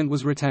equipment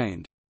was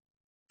retained.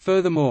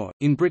 Furthermore,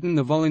 in Britain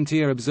the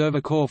Volunteer Observer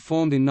Corps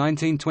formed in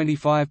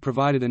 1925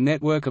 provided a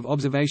network of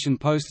observation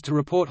posts to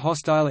report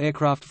hostile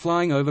aircraft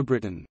flying over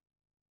Britain.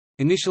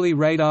 Initially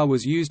radar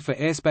was used for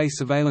airspace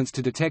surveillance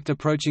to detect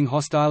approaching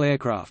hostile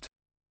aircraft.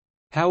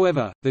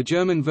 However, the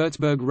German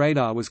Würzburg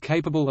radar was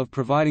capable of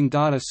providing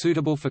data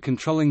suitable for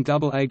controlling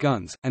AA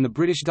guns, and the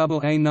British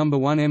AA No.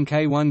 1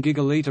 Mk1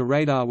 gigaliter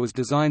radar was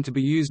designed to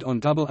be used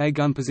on AA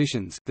gun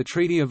positions. The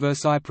Treaty of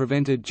Versailles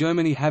prevented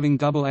Germany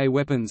having AA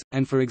weapons,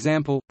 and for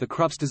example, the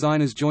Krupp's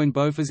designers joined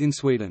Bofors in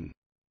Sweden.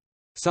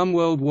 Some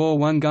World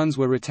War I guns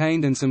were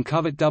retained and some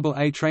covert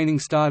AA training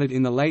started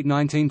in the late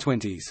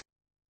 1920s.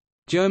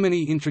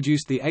 Germany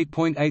introduced the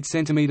 8.8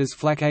 cm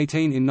Flak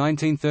 18 in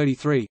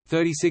 1933,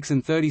 36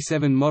 and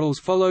 37 models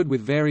followed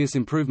with various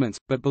improvements,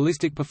 but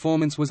ballistic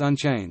performance was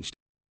unchanged.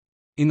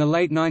 In the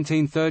late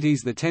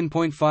 1930s the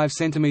 10.5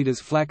 cm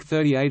Flak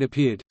 38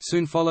 appeared,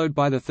 soon followed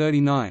by the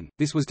 39.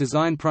 This was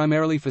designed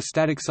primarily for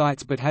static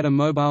sites but had a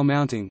mobile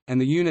mounting, and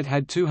the unit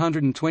had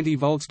 220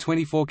 volts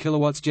 24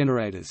 kilowatts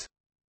generators.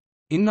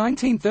 In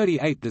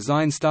 1938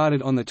 design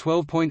started on the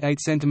 12.8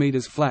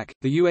 cm Flak.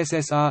 The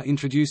USSR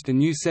introduced a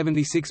new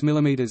 76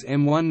 mm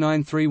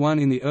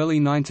M1931 in the early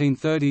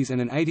 1930s and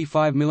an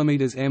 85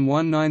 mm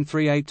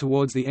M1938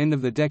 towards the end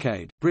of the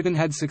decade. Britain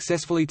had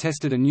successfully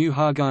tested a new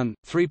HA gun,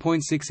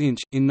 3.6 inch,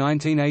 in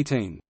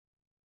 1918.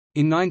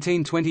 In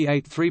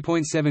 1928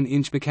 3.7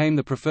 inch became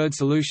the preferred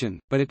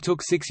solution, but it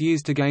took 6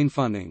 years to gain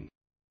funding.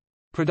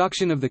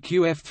 Production of the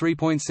QF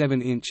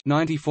 3.7-inch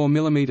 (94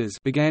 mm)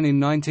 began in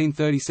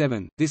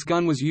 1937. This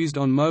gun was used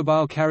on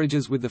mobile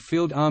carriages with the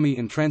Field Army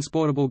and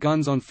transportable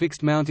guns on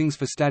fixed mountings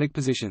for static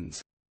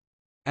positions.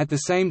 At the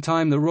same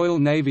time the Royal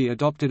Navy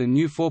adopted a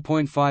new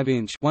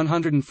 4.5-inch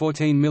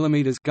 (114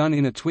 mm) gun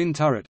in a twin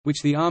turret,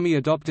 which the Army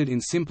adopted in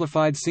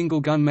simplified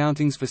single-gun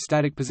mountings for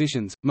static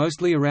positions,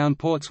 mostly around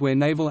ports where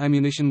naval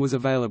ammunition was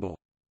available.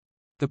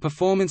 The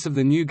performance of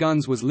the new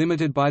guns was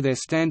limited by their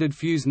standard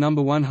fuse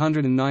number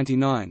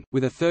 199,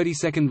 with a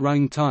 30-second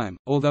running time,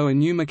 although a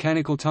new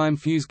mechanical time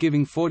fuse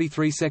giving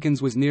 43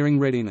 seconds was nearing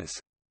readiness.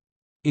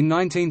 In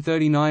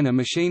 1939 a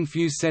machine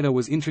fuse setter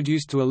was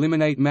introduced to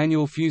eliminate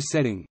manual fuse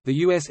setting. The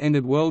US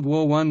ended World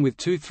War I with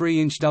two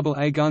 3-inch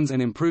AA guns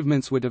and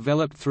improvements were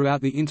developed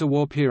throughout the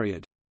interwar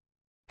period.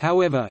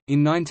 However,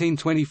 in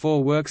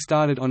 1924 work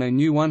started on a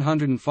new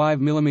 105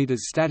 mm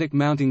static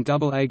mounting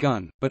AA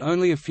gun, but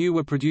only a few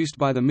were produced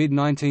by the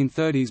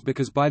mid-1930s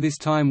because by this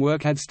time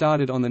work had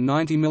started on the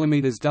 90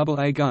 mm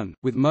AA gun,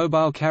 with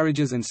mobile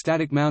carriages and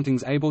static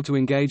mountings able to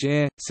engage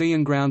air, sea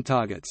and ground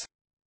targets.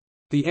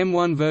 The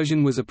M1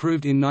 version was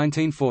approved in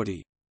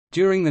 1940.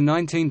 During the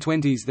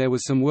 1920s there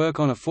was some work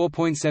on a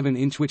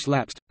 4.7-inch which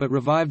lapsed, but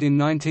revived in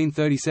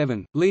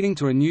 1937, leading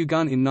to a new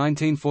gun in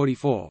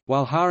 1944,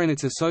 while HA and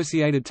its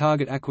associated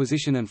target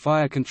acquisition and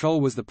fire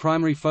control was the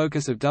primary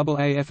focus of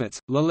AA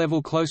efforts.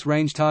 Low-level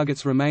close-range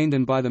targets remained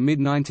and by the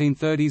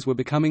mid-1930s were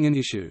becoming an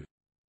issue.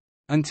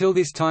 Until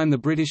this time the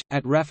British,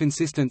 at RAF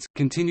insistence,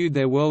 continued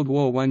their World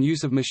War I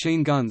use of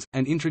machine guns,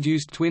 and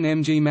introduced twin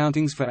MG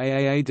mountings for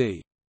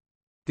AAAD.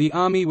 The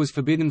Army was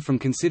forbidden from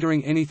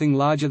considering anything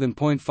larger than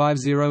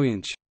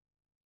 .50-inch.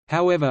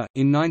 However,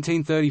 in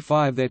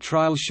 1935 their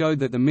trials showed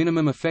that the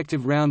minimum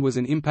effective round was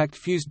an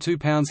impact-fused 2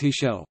 pounds He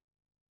shell.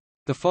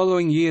 The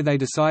following year they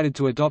decided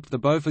to adopt the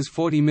Bofors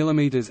 40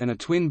 mm and a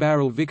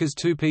twin-barrel Vickers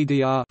 2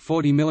 PDR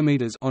 40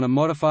 mm on a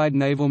modified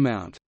naval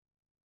mount.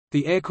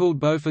 The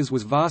air-cooled Bofors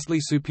was vastly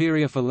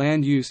superior for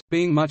land use,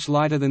 being much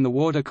lighter than the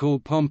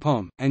water-cooled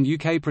pom-pom, and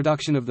UK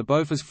production of the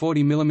Bofors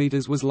 40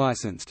 mm was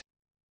licensed.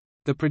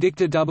 The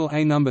Predictor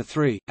AA No.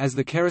 3, as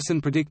the Kerosene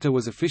Predictor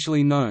was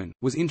officially known,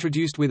 was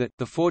introduced with it.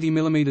 The 40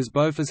 mm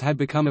Bofors had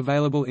become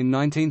available in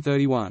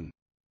 1931.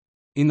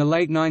 In the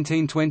late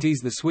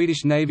 1920s the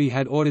Swedish Navy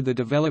had ordered the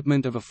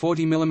development of a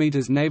 40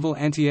 mm naval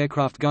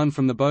anti-aircraft gun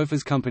from the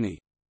Bofors Company.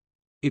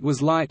 It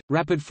was light,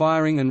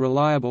 rapid-firing and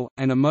reliable,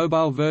 and a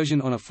mobile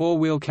version on a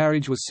four-wheel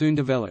carriage was soon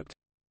developed.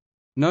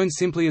 Known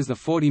simply as the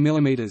 40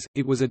 mm,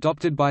 it was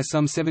adopted by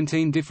some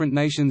 17 different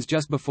nations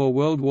just before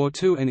World War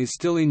II and is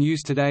still in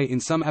use today in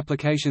some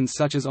applications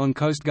such as on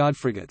Coast Guard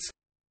frigates.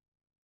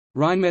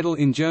 Rheinmetall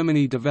in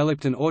Germany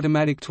developed an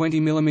automatic 20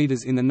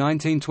 mm in the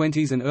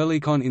 1920s and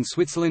Oerlikon in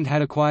Switzerland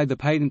had acquired the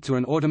patent to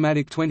an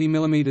automatic 20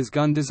 mm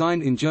gun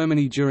designed in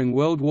Germany during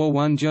World War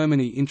I.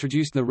 Germany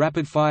introduced the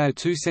rapid-fire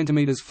 2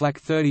 cm Flak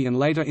 30 and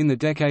later in the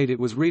decade it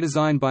was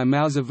redesigned by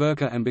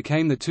Mauser-Werke and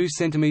became the 2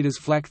 cm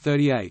Flak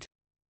 38.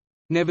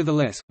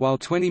 Nevertheless, while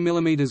 20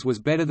 mm was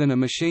better than a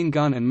machine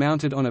gun and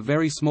mounted on a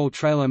very small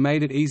trailer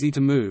made it easy to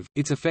move,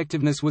 its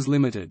effectiveness was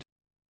limited.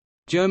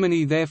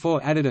 Germany therefore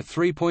added a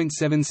 3.7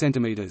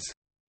 cm.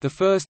 The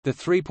first, the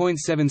 3.7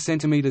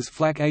 cm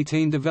Flak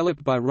 18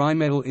 developed by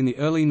Rheinmetall in the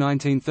early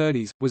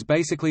 1930s, was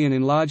basically an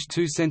enlarged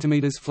 2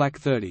 cm Flak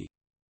 30.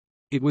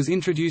 It was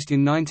introduced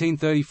in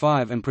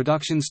 1935 and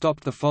production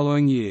stopped the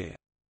following year.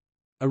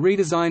 A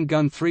redesigned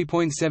gun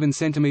 3.7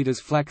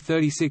 cm Flak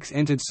 36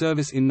 entered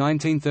service in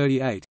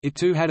 1938, it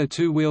too had a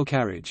two-wheel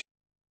carriage.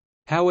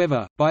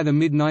 However, by the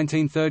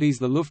mid-1930s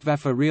the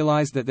Luftwaffe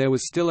realized that there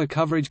was still a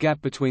coverage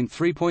gap between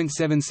 3.7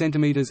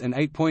 cm and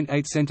 8.8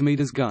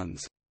 cm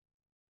guns.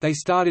 They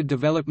started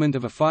development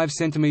of a 5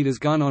 cm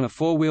gun on a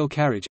four-wheel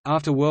carriage.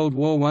 After World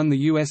War I the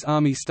U.S.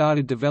 Army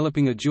started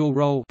developing a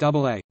dual-role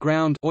AA,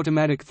 ground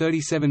automatic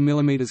 37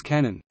 mm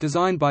cannon,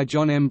 designed by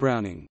John M.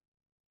 Browning.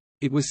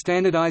 It was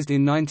standardized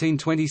in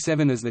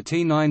 1927 as the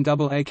T9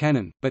 AA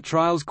cannon, but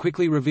trials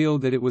quickly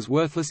revealed that it was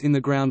worthless in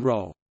the ground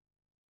role.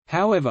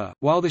 However,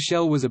 while the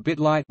shell was a bit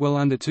light, well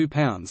under 2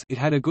 pounds, it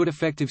had a good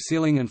effective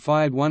ceiling and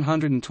fired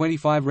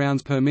 125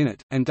 rounds per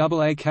minute, and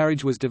AA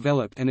carriage was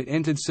developed and it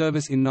entered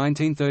service in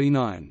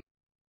 1939.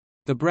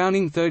 The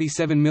Browning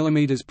 37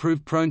 mm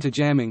proved prone to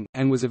jamming,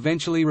 and was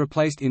eventually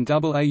replaced in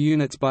AA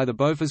units by the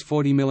Bofors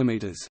 40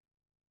 mm.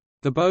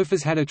 The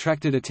Bofors had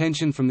attracted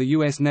attention from the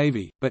U.S.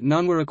 Navy, but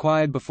none were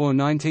acquired before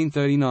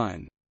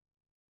 1939.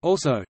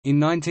 Also, in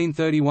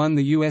 1931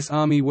 the U.S.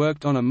 Army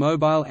worked on a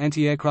mobile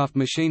anti-aircraft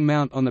machine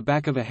mount on the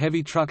back of a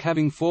heavy truck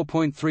having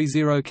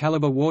 4.30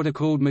 caliber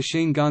water-cooled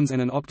machine guns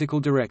and an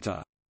optical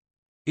director.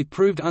 It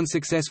proved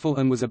unsuccessful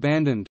and was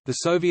abandoned. The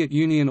Soviet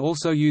Union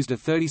also used a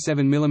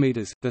 37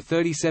 mm, the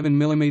 37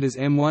 mm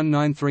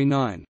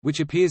M1939, which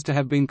appears to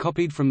have been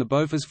copied from the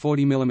Bofors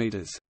 40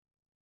 mm.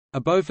 A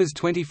Bofors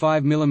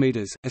 25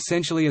 mm,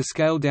 essentially a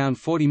scaled-down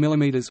 40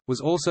 mm, was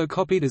also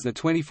copied as the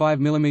 25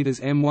 mm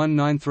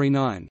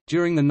M1939.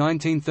 During the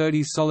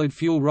 1930s,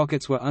 solid-fuel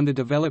rockets were under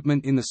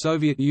development in the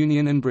Soviet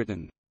Union and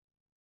Britain.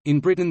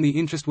 In Britain, the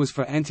interest was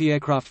for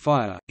anti-aircraft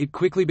fire. It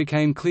quickly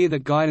became clear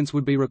that guidance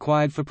would be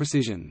required for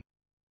precision.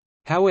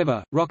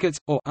 However, rockets,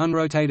 or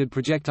unrotated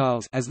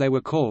projectiles as they were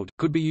called,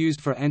 could be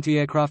used for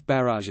anti-aircraft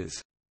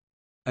barrages.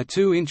 A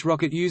 2-inch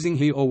rocket using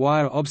HE or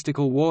wire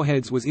obstacle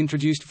warheads was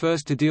introduced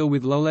first to deal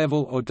with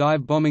low-level or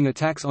dive bombing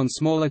attacks on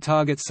smaller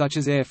targets such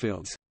as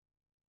airfields.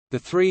 The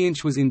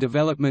 3-inch was in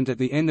development at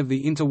the end of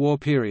the interwar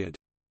period.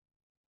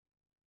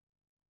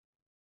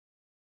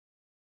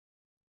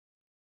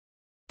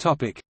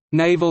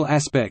 Naval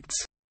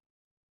aspects.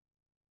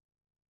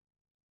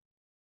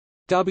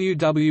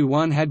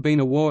 WW1 had been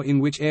a war in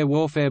which air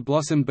warfare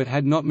blossomed but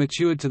had not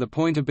matured to the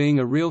point of being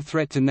a real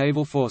threat to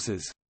naval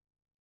forces.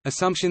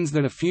 Assumptions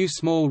that a few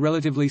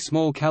relatively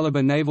small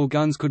caliber naval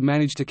guns could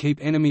manage to keep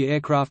enemy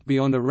aircraft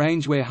beyond a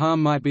range where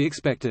harm might be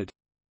expected.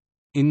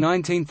 In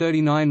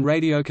 1939,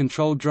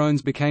 radio-controlled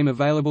drones became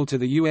available to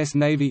the U.S.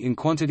 Navy in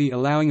quantity,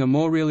 allowing a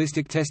more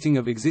realistic testing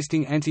of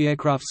existing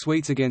anti-aircraft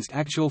suites against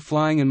actual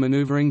flying and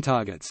maneuvering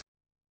targets.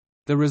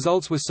 The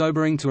results were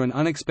sobering to an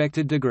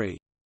unexpected degree.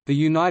 The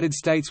United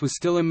States was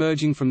still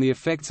emerging from the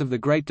effects of the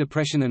Great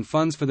Depression and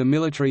funds for the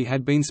military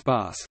had been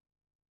sparse.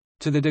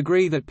 To the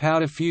degree that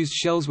powder-fused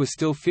shells were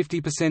still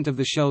 50% of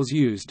the shells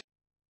used.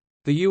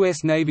 The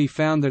U.S. Navy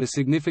found that a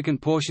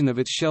significant portion of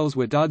its shells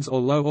were duds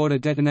or low-order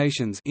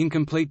detonations,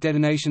 incomplete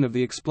detonation of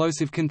the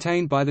explosive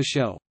contained by the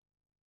shell.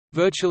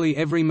 Virtually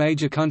every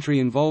major country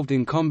involved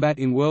in combat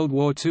in World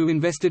War II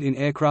invested in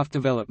aircraft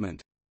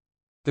development.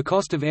 The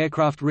cost of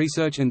aircraft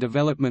research and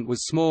development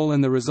was small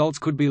and the results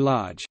could be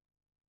large.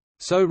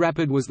 So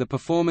rapid was the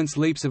performance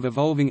leaps of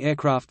evolving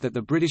aircraft that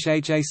the British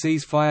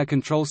HAC's fire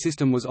control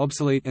system was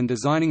obsolete and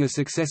designing a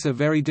successor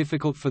very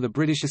difficult for the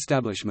British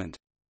establishment.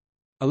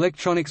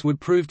 Electronics would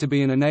prove to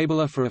be an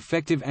enabler for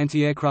effective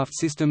anti-aircraft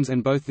systems,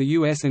 and both the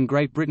US and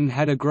Great Britain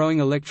had a growing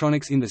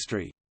electronics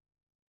industry.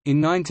 In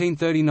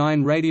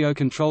 1939,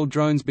 radio-controlled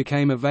drones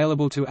became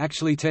available to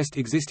actually test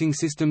existing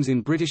systems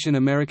in British and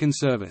American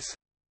service.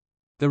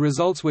 The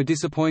results were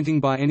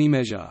disappointing by any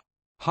measure.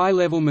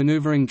 High-level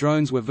maneuvering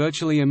drones were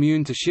virtually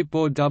immune to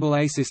shipboard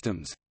AA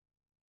systems.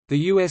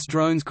 The US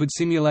drones could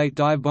simulate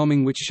dive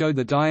bombing, which showed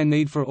the dire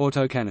need for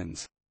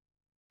autocannons.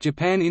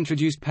 Japan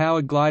introduced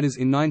powered gliders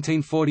in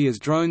 1940 as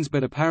drones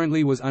but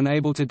apparently was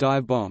unable to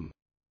dive bomb.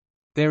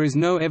 There is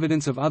no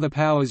evidence of other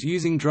powers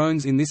using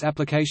drones in this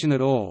application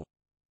at all.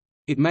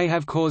 It may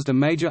have caused a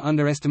major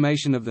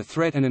underestimation of the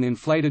threat and an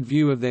inflated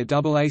view of their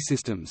AA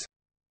systems.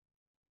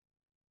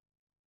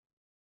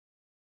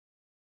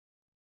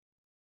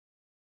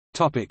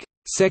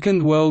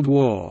 Second World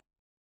War.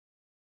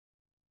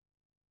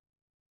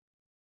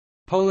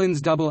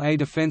 Poland's AA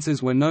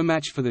defences were no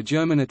match for the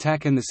German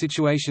attack, and the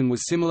situation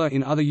was similar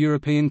in other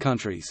European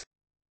countries.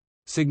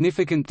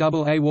 Significant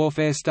AA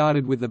warfare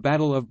started with the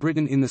Battle of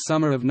Britain in the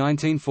summer of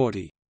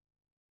 1940.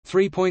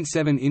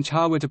 3.7-inch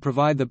HA were to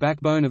provide the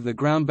backbone of the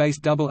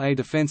ground-based AA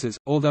defences,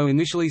 although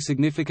initially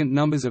significant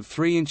numbers of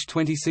 3-inch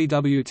 20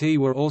 CWT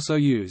were also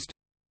used.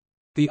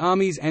 The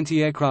Army's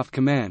Anti-Aircraft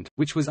Command,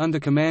 which was under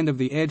command of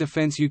the Air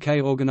Defence UK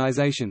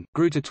organisation,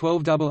 grew to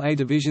 12 AA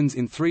divisions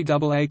in 3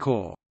 AA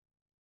Corps.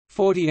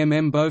 40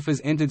 mm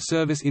Bofors entered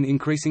service in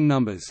increasing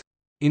numbers.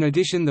 In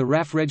addition, the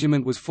RAF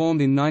Regiment was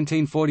formed in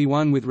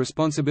 1941 with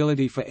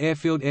responsibility for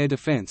airfield air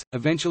defence,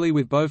 eventually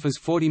with Bofors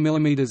 40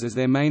 mm as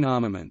their main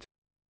armament.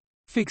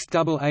 Fixed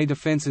AA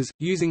defences,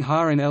 using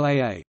HA and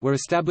LAA, were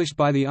established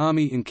by the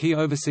Army in key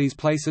overseas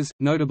places,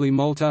 notably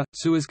Malta,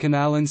 Suez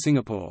Canal and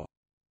Singapore.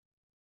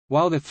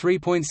 While the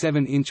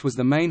 3.7-inch was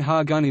the main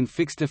HA gun in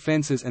fixed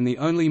defences and the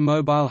only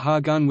mobile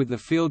HA gun with the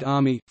Field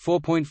Army,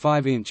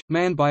 4.5-inch,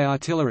 manned by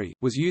artillery,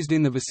 was used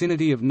in the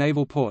vicinity of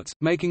naval ports,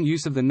 making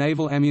use of the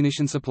naval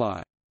ammunition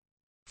supply.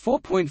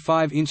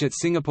 4.5-inch at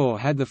Singapore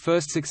had the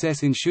first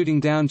success in shooting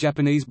down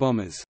Japanese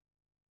bombers.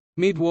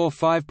 Mid-war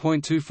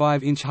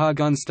 5.25-inch HA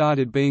gun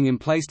started being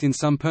emplaced in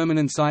some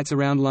permanent sites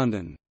around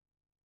London.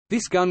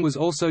 This gun was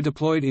also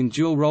deployed in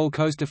dual-role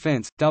coast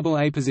defence,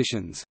 AA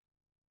positions.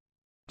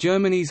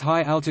 Germany's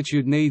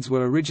high-altitude needs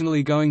were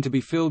originally going to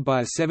be filled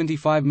by a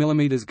 75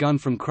 mm gun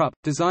from Krupp,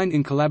 designed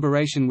in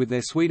collaboration with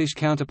their Swedish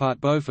counterpart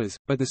Bofors,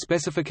 but the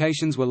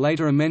specifications were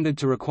later amended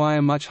to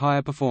require much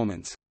higher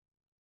performance.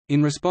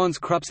 In response,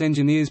 Krupp's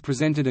engineers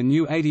presented a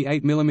new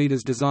 88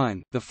 mm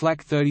design, the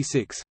Flak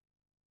 36.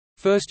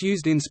 First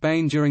used in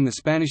Spain during the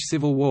Spanish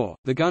Civil War,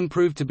 the gun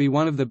proved to be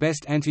one of the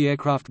best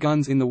anti-aircraft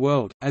guns in the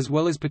world, as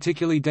well as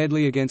particularly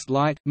deadly against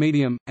light,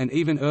 medium, and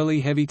even early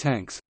heavy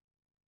tanks.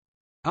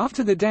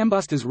 After the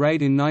Dambusters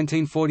raid in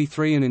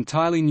 1943, an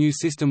entirely new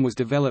system was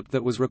developed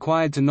that was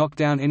required to knock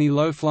down any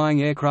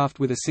low-flying aircraft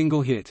with a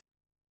single hit.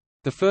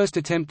 The first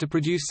attempt to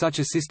produce such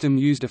a system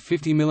used a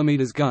 50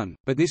 mm gun,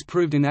 but this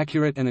proved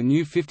inaccurate and a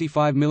new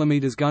 55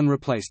 mm gun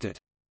replaced it.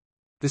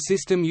 The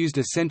system used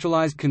a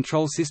centralized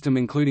control system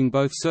including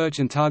both search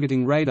and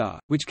targeting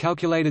radar, which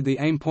calculated the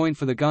aim point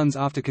for the guns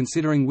after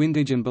considering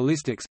windage and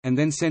ballistics, and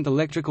then sent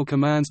electrical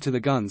commands to the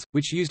guns,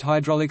 which used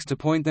hydraulics to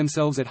point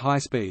themselves at high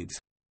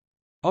speeds.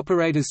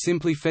 Operators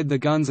simply fed the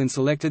guns and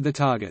selected the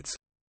targets.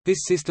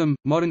 This system,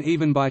 modern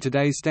even by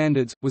today's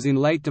standards, was in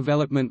late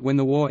development when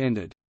the war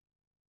ended.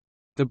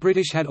 The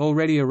British had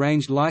already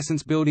arranged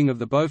license building of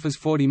the Bofors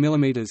 40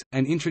 mm,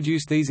 and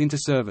introduced these into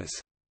service.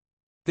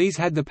 These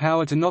had the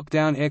power to knock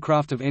down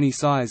aircraft of any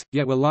size,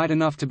 yet were light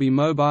enough to be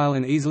mobile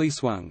and easily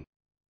swung.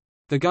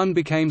 The gun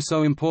became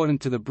so important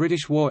to the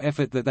British war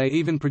effort that they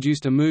even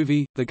produced a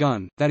movie, The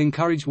Gun, that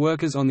encouraged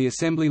workers on the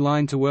assembly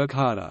line to work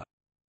harder.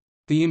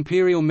 The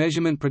imperial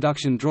measurement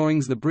production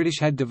drawings the British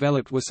had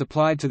developed were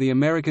supplied to the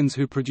Americans,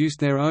 who produced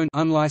their own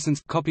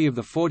unlicensed copy of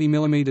the 40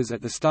 mm at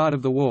the start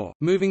of the war,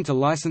 moving to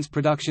licensed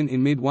production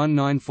in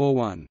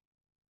mid-1941.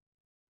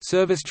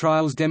 Service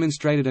trials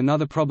demonstrated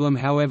another problem,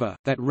 however,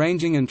 that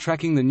ranging and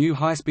tracking the new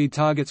high-speed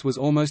targets was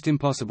almost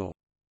impossible.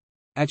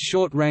 At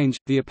short range,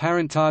 the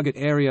apparent target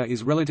area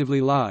is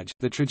relatively large,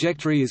 the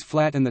trajectory is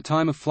flat and the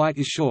time of flight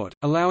is short,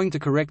 allowing to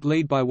correct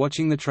lead by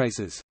watching the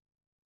traces.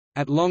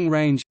 At long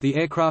range, the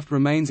aircraft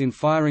remains in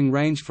firing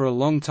range for a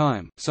long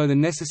time, so the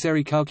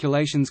necessary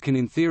calculations can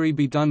in theory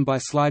be done by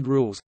slide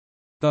rules.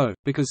 Though,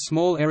 because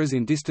small errors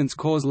in distance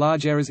cause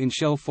large errors in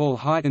shell fall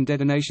height and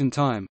detonation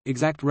time,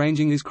 exact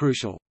ranging is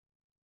crucial.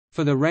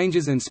 For the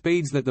ranges and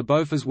speeds that the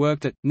Bofors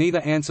worked at,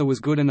 neither answer was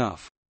good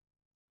enough.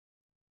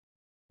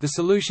 The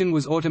solution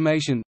was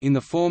automation, in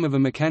the form of a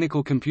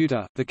mechanical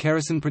computer, the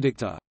Kerrison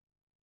predictor.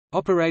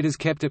 Operators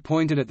kept it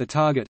pointed at the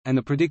target, and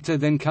the predictor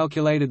then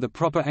calculated the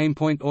proper aim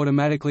point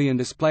automatically and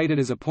displayed it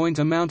as a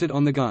pointer mounted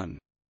on the gun.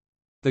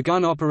 The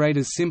gun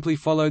operators simply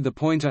followed the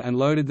pointer and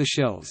loaded the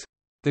shells.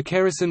 The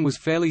Kerrison was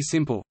fairly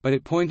simple, but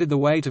it pointed the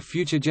way to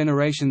future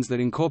generations that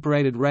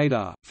incorporated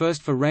radar,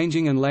 first for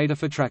ranging and later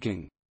for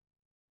tracking.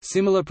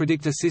 Similar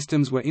predictor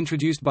systems were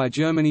introduced by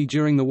Germany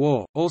during the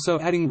war, also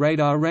adding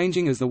radar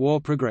ranging as the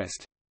war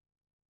progressed.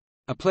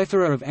 A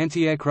plethora of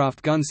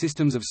anti-aircraft gun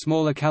systems of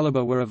smaller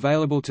caliber were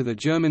available to the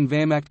German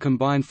Wehrmacht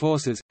combined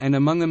forces, and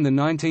among them the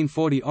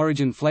 1940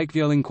 Origin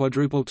Flakevierling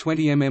quadruple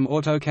 20 mm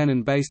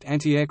autocannon-based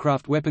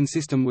anti-aircraft weapon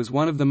system was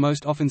one of the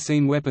most often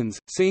seen weapons,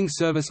 seeing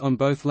service on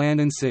both land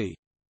and sea.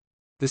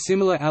 The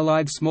similar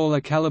Allied smaller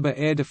caliber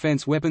air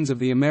defense weapons of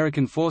the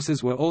American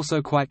forces were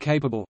also quite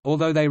capable,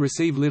 although they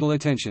receive little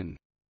attention.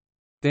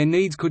 Their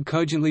needs could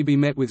cogently be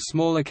met with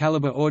smaller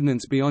caliber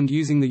ordnance beyond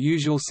using the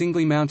usual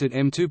singly mounted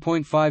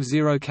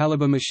M2.50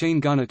 caliber machine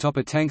gun atop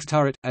a tank's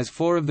turret, as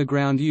four of the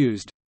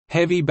ground-used,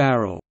 heavy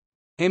barrel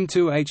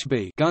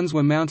M2HB guns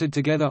were mounted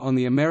together on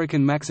the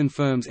American Maxim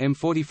Firm's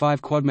M45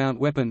 quad-mount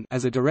weapon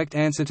as a direct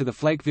answer to the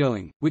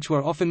Flakevierling, which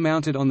were often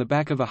mounted on the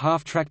back of a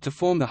half-track to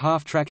form the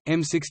half-track,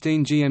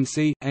 M16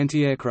 GMC,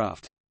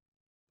 anti-aircraft.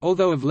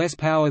 Although of less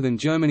power than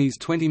Germany's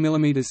 20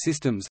 mm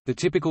systems, the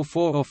typical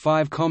 4 or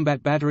 5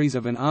 combat batteries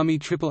of an Army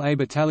AAA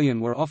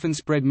battalion were often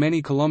spread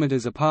many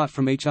kilometers apart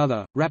from each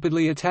other,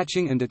 rapidly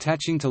attaching and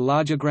detaching to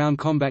larger ground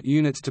combat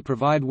units to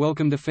provide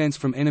welcome defense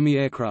from enemy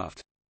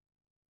aircraft.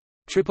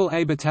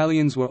 AAA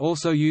battalions were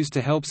also used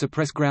to help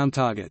suppress ground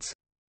targets.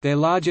 Their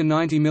larger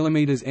 90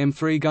 mm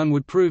M3 gun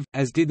would prove,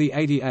 as did the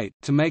 88,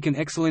 to make an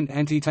excellent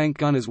anti-tank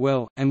gun as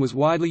well, and was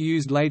widely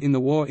used late in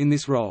the war in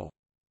this role.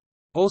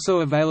 Also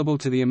available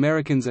to the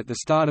Americans at the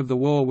start of the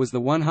war was the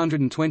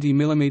 120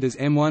 mm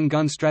M1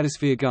 gun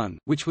Stratosphere gun,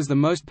 which was the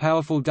most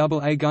powerful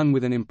AA gun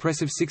with an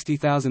impressive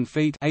 60,000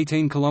 feet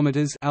 18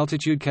 km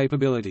altitude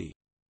capability.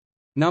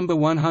 Number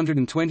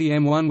 120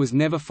 M1 was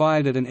never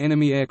fired at an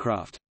enemy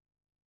aircraft.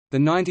 The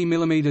 90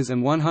 mm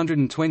and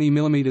 120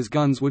 mm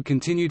guns would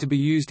continue to be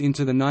used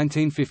into the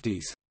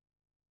 1950s.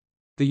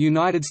 The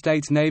United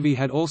States Navy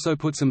had also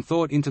put some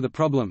thought into the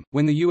problem.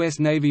 When the U.S.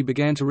 Navy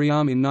began to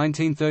rearm in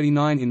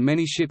 1939 in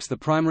many ships, the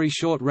primary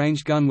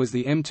short-range gun was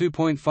the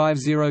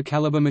M2.50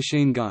 caliber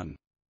machine gun.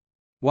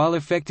 While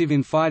effective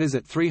in fighters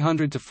at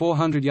 300 to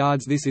 400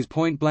 yards, this is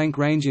point-blank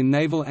range in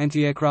naval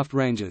anti-aircraft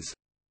ranges.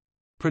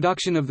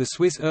 Production of the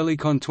Swiss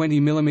Oerlikon 20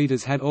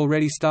 mm had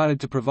already started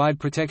to provide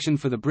protection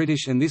for the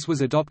British, and this was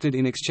adopted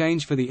in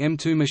exchange for the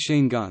M2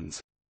 machine guns.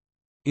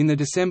 In the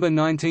December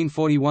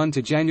 1941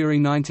 to January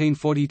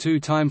 1942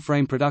 time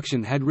frame,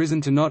 production had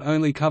risen to not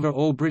only cover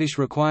all British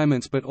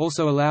requirements but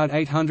also allowed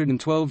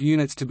 812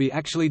 units to be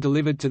actually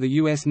delivered to the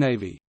U.S.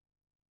 Navy.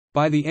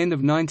 By the end of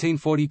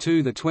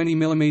 1942 the 20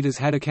 mm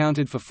had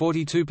accounted for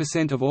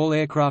 42% of all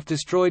aircraft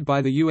destroyed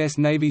by the U.S.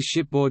 Navy's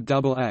shipboard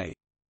AA.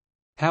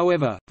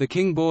 However, the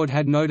King Board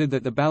had noted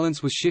that the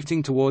balance was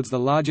shifting towards the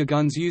larger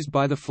guns used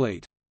by the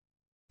fleet.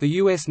 The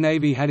U.S.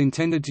 Navy had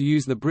intended to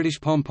use the British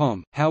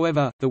pom-pom,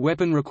 however, the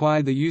weapon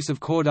required the use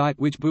of cordite,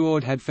 which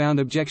Buord had found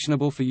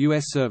objectionable for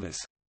U.S. service.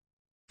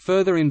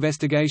 Further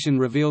investigation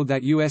revealed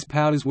that U.S.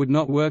 powders would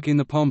not work in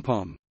the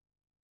pom-pom.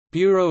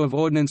 Bureau of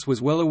Ordnance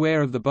was well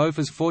aware of the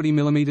Bofors 40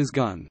 mm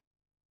gun.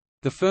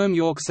 The firm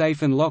York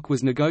Safe & Lock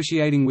was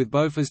negotiating with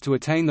Bofors to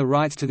attain the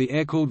rights to the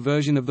air-cooled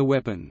version of the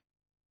weapon.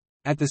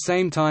 At the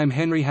same time,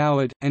 Henry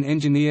Howard, an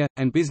engineer,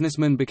 and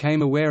businessman,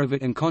 became aware of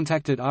it and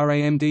contacted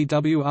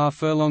RAMDWR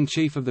Furlong,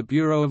 chief of the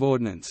Bureau of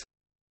Ordnance.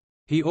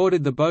 He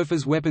ordered the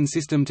Bofors weapon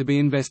system to be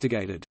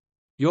investigated.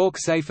 York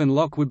Safe &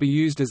 Lock would be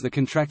used as the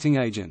contracting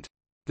agent.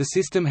 The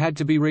system had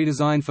to be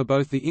redesigned for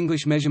both the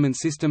English measurement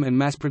system and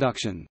mass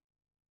production.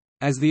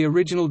 As the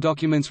original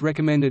documents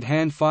recommended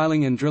hand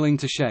filing and drilling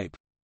to shape.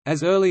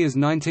 As early as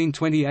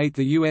 1928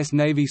 the U.S.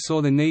 Navy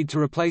saw the need to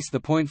replace the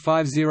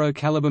 .50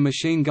 caliber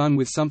machine gun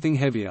with something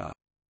heavier.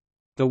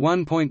 The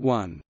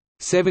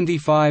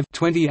 1.175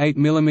 28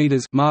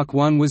 mm Mark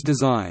I was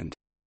designed.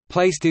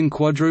 Placed in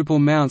quadruple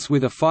mounts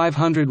with a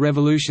 500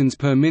 revolutions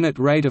per minute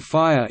rate of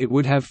fire, it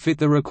would have fit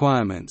the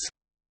requirements.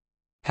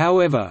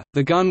 However,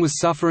 the gun was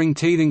suffering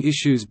teething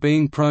issues,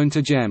 being prone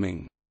to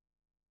jamming.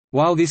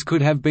 While this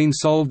could have been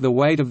solved, the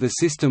weight of the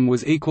system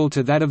was equal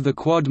to that of the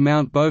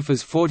quad-mount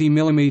Bofors 40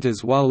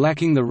 mm while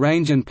lacking the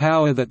range and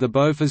power that the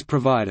Bofors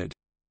provided.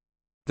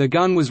 The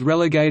gun was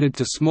relegated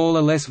to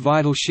smaller, less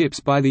vital ships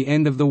by the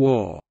end of the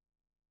war.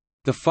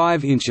 The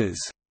 5 inches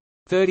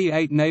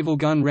 .38 naval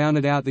gun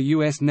rounded out the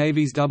U.S.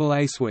 Navy's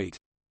AA suite.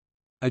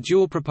 A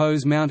dual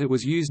propose mount, it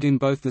was used in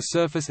both the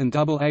surface and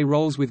AA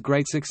roles with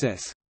great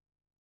success.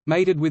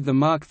 Mated with the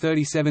Mark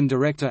 37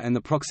 Director and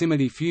the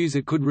proximity fuse,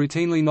 it could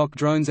routinely knock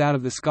drones out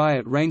of the sky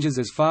at ranges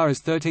as far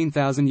as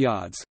 13,000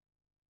 yards.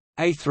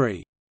 A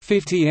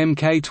 350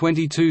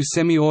 Mk22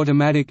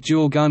 semi-automatic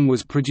dual gun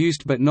was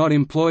produced but not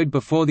employed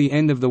before the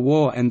end of the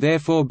war and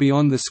therefore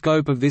beyond the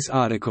scope of this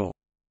article.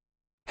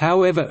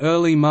 However,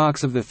 early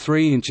marks of the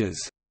 3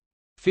 inches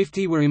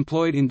 50 were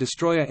employed in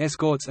destroyer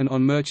escorts and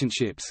on merchant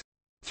ships.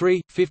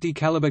 3.50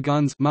 caliber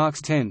guns Marks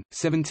 10,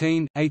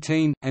 17,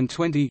 18, and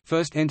 20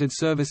 first entered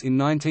service in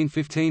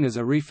 1915 as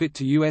a refit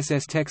to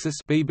USS Texas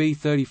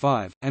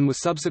BB-35, and were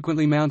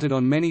subsequently mounted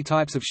on many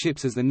types of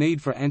ships as the need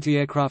for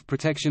anti-aircraft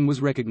protection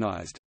was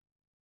recognized.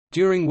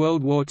 During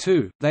World War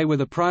II, they were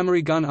the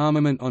primary gun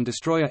armament on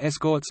destroyer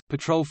escorts,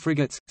 patrol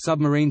frigates,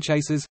 submarine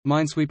chasers,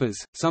 minesweepers,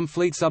 some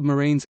fleet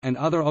submarines, and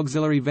other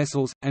auxiliary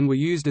vessels, and were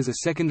used as a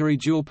secondary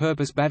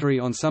dual-purpose battery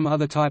on some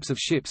other types of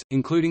ships,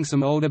 including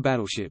some older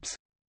battleships.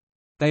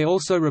 They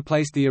also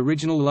replaced the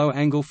original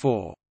low-angle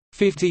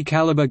 4.50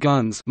 caliber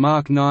guns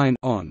Mark 9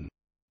 on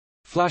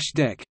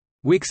flush-deck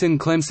Wicks and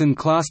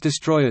Clemson-class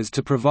destroyers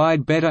to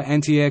provide better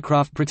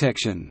anti-aircraft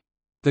protection.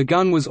 The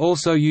gun was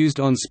also used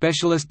on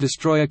specialist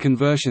destroyer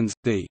conversions.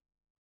 The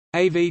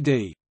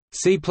AVD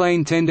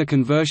seaplane tender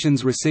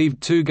conversions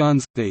received 2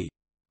 guns, the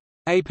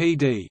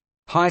APD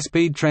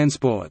high-speed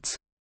transports,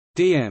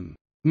 DM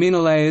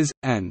Minilayers,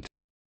 and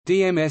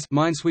DMS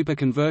minesweeper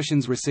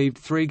conversions received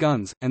 3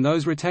 guns, and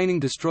those retaining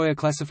destroyer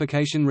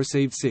classification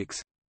received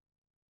 6.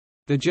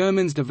 The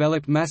Germans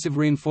developed massive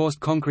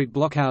reinforced concrete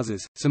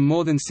blockhouses, some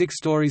more than 6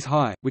 stories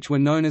high, which were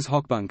known as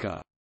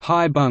Hochbunker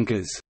high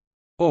bunkers,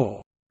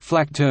 or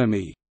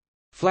Flakturme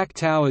flak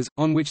towers,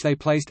 on which they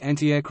placed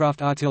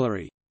anti-aircraft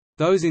artillery.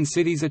 Those in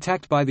cities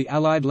attacked by the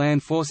Allied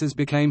land forces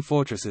became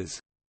fortresses.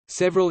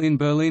 Several in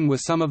Berlin were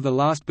some of the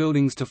last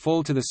buildings to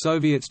fall to the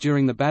Soviets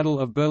during the Battle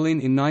of Berlin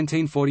in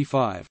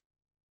 1945.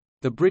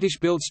 The British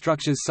built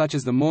structures such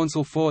as the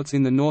Maunsell forts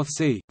in the North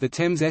Sea, the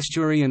Thames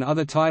estuary and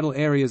other tidal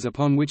areas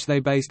upon which they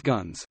based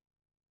guns.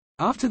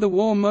 After the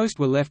war most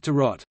were left to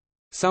rot.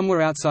 Some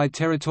were outside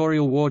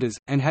territorial waters,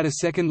 and had a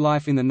second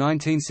life in the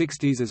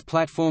 1960s as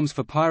platforms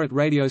for pirate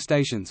radio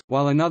stations,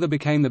 while another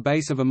became the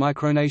base of a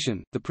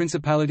micronation, the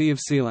Principality of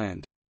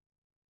Sealand.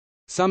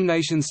 Some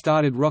nations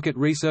started rocket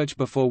research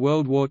before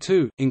World War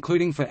II,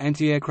 including for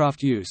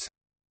anti-aircraft use.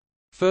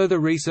 Further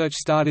research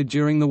started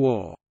during the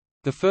war.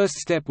 The first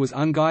step was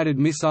unguided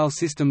missile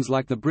systems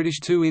like the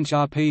British 2-inch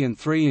RP and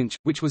 3-inch,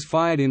 which was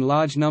fired in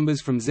large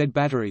numbers from Z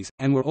batteries,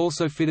 and were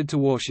also fitted to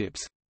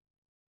warships.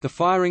 The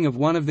firing of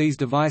one of these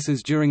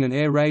devices during an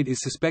air raid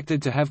is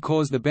suspected to have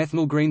caused the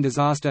Bethnal Green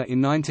disaster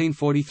in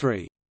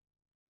 1943.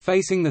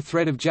 Facing the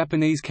threat of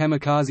Japanese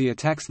kamikaze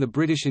attacks, the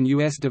British and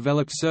US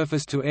developed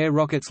surface-to-air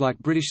rockets like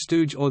British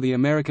Stooge or the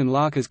American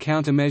Lark as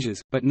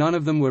countermeasures, but none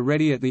of them were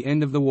ready at the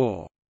end of the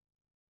war.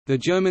 The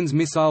Germans'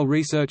 missile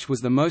research was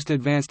the most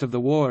advanced of the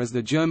war, as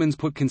the Germans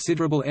put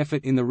considerable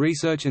effort in the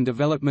research and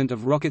development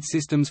of rocket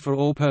systems for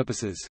all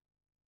purposes.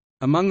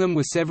 Among them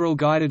were several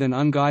guided and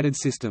unguided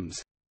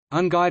systems.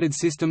 Unguided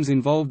systems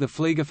involved the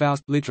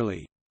Fliegerfaust,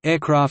 literally,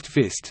 aircraft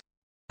fist,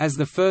 as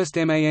the first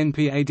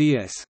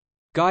MANPADS.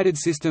 Guided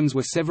systems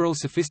were several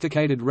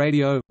sophisticated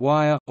radio,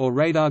 wire, or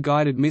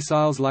radar-guided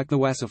missiles like the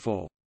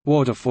Wasserfall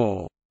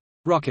waterfall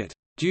rocket.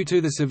 Due to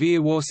the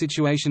severe war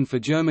situation for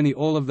Germany,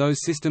 all of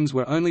those systems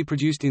were only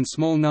produced in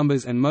small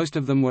numbers and most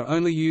of them were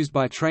only used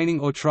by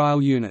training or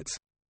trial units.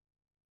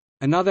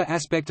 Another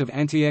aspect of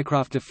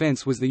anti-aircraft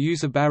defense was the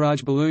use of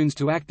barrage balloons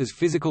to act as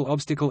physical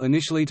obstacle,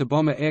 initially to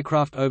bomber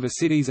aircraft over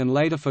cities and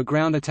later for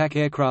ground attack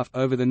aircraft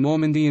over the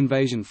Normandy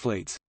invasion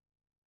fleets.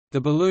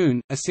 The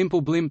balloon, a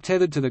simple blimp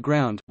tethered to the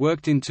ground,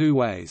 worked in 2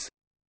 ways.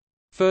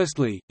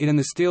 Firstly, it and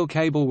the steel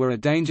cable were a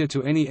danger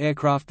to any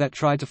aircraft that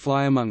tried to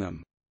fly among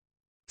them.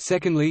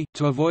 Secondly,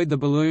 to avoid the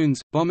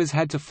balloons, bombers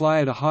had to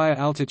fly at a higher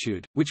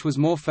altitude, which was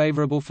more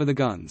favorable for the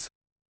guns.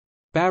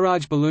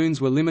 Barrage balloons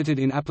were limited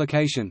in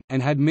application,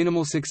 and had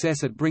minimal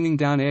success at bringing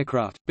down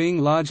aircraft, being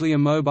largely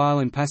immobile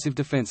and passive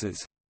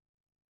defenses.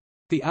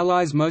 The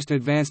Allies' most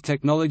advanced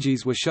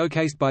technologies were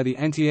showcased by the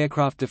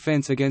anti-aircraft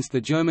defense against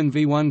the German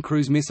V-1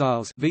 cruise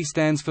missiles. V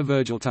stands for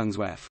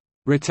Virgiltungswaffe,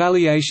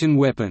 retaliation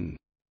weapon.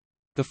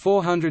 The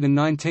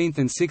 419th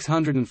and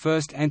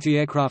 601st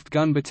Anti-Aircraft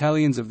Gun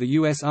Battalions of the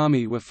U.S.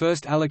 Army were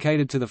first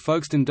allocated to the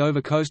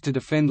Folkestone-Dover coast to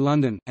defend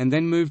London, and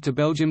then moved to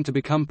Belgium to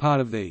become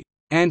part of the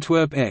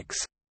Antwerp X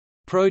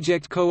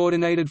project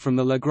coordinated from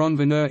the Le Grand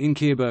Veneur in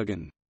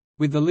Keerbergen.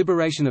 With the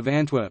liberation of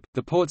Antwerp,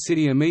 the port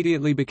city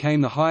immediately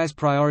became the highest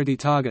priority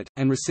target,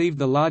 and received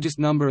the largest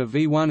number of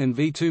V-1 and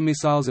V-2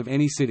 missiles of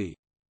any city.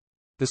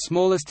 The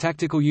smallest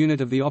tactical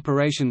unit of the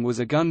operation was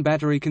a gun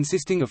battery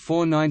consisting of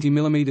 4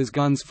 90mm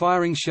guns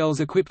firing shells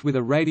equipped with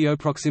a radio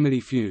proximity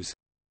fuse.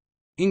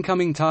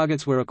 Incoming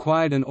targets were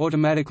acquired and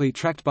automatically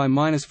tracked by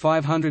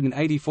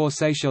 -584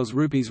 Seychelles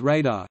rupees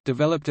radar,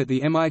 developed at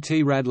the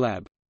MIT Rad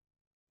Lab.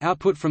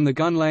 Output from the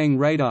gun-laying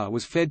radar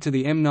was fed to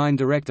the M9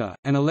 Director,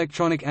 an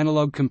electronic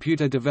analog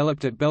computer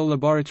developed at Bell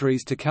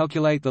Laboratories to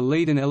calculate the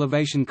lead and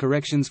elevation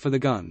corrections for the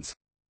guns.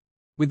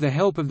 With the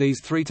help of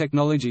these three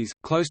technologies,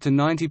 close to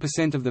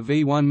 90% of the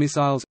V-1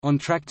 missiles, on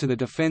track to the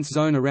defense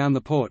zone around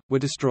the port, were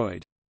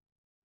destroyed.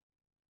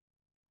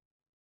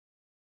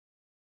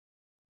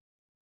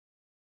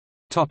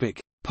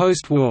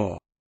 Post-war.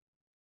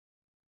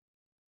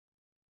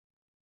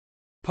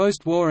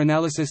 Post-war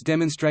analysis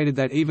demonstrated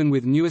that even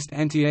with newest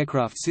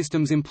anti-aircraft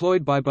systems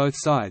employed by both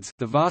sides,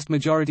 the vast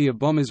majority of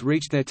bombers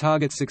reached their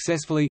targets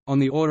successfully, on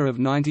the order of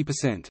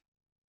 90%.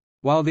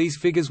 While these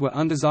figures were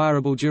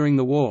undesirable during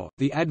the war,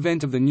 the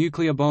advent of the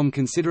nuclear bomb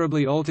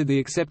considerably altered the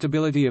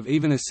acceptability of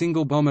even a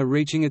single bomber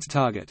reaching its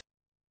target.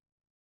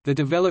 The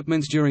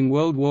developments during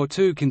World War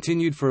II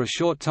continued for a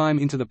short time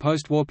into the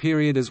post-war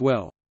period as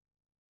well.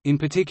 In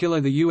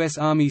particular, the U.S.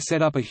 Army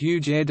set up a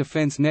huge air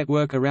defense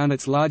network around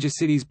its larger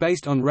cities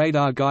based on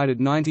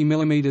radar-guided 90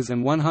 mm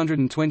and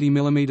 120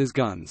 mm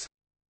guns.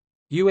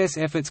 U.S.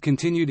 efforts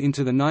continued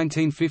into the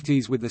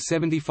 1950s with the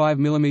 75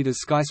 mm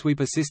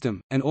Skysweeper system,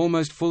 an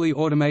almost fully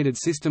automated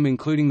system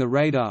including the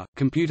radar,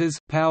 computers,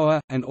 power,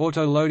 and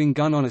auto-loading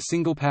gun on a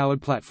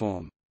single-powered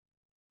platform.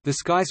 The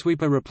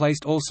Skysweeper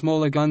replaced all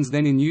smaller guns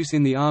then in use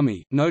in the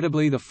Army,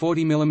 notably the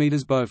 40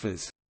 mm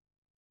Bofors.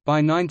 By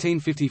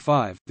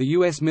 1955, the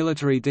U.S.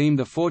 military deemed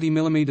the 40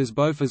 mm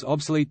Bofors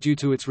obsolete due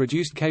to its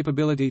reduced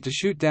capability to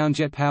shoot down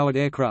jet-powered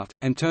aircraft,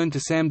 and turned to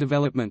SAM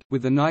development,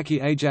 with the Nike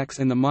Ajax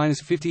and the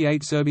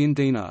 -58 Serbian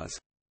dinars.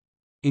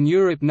 In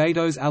Europe,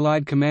 NATO's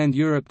Allied Command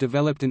Europe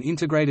developed an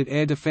integrated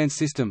air defense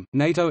system,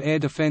 NATO Air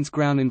Defense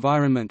Ground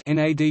Environment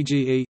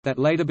 (NADGE), that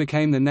later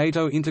became the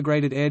NATO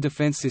Integrated Air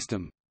Defense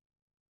System.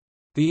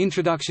 The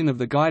introduction of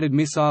the guided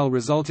missile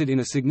resulted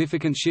in a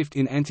significant shift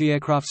in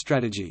anti-aircraft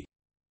strategy.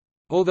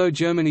 Although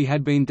Germany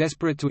had been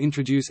desperate to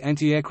introduce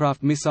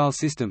anti-aircraft missile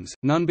systems,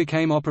 none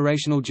became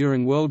operational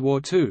during World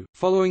War II,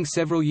 following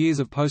several years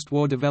of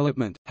post-war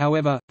development.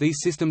 However, these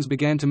systems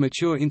began to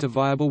mature into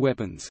viable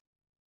weapons.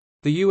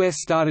 The U.S.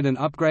 started an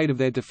upgrade of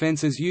their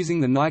defenses using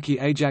the Nike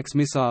Ajax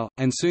missile,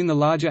 and soon the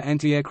larger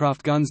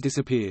anti-aircraft guns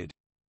disappeared.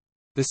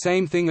 The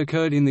same thing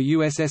occurred in the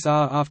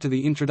USSR after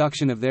the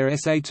introduction of their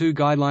SA-2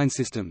 guideline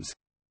systems.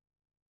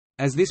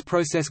 As this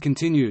process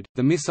continued,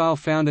 the missile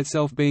found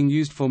itself being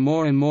used for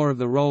more and more of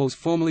the roles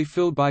formerly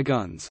filled by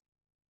guns.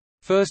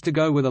 First to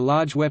go were the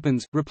large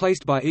weapons,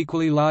 replaced by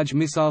equally large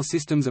missile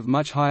systems of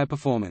much higher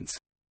performance.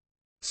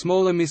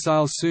 Smaller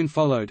missiles soon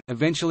followed,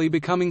 eventually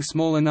becoming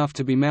small enough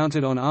to be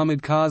mounted on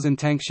armored cars and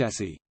tank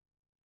chassis.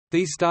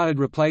 These started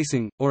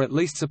replacing, or at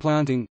least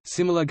supplanting,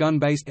 similar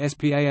gun-based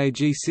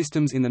SPAAG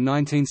systems in the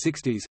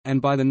 1960s,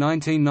 and by the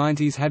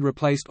 1990s had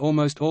replaced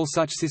almost all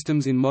such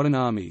systems in modern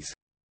armies.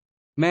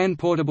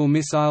 Man-portable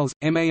missiles,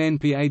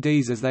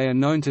 MANPADs as they are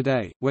known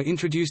today, were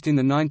introduced in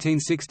the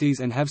 1960s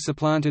and have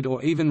supplanted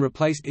or even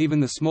replaced even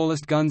the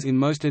smallest guns in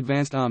most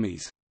advanced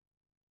armies.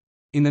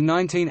 In the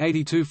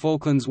 1982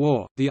 Falklands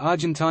War, the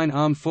Argentine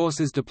Armed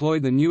Forces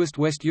deployed the newest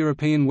West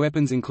European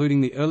weapons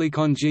including the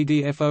Oerlikon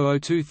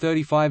GD-F002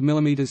 35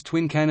 mm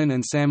twin cannon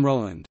and SAM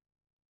Roland.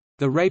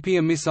 The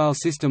Rapier missile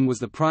system was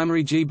the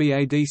primary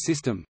GBAD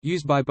system,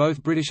 used by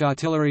both British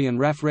Artillery and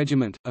RAF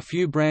Regiment. A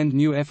few brand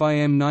new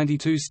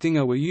FIM-92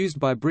 Stinger were used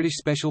by British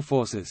Special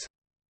Forces.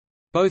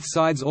 Both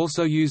sides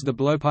also used the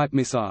blowpipe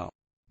missile.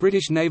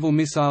 British naval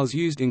missiles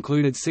used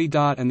included Sea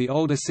Dart and the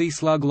older Sea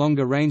Slug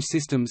longer range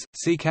systems,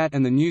 Sea Cat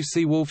and the new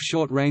Sea Wolf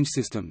short range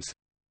systems.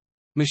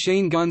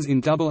 Machine guns in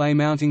AA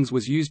mountings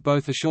was used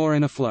both ashore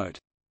and afloat.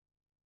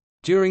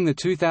 During the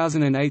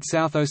 2008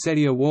 South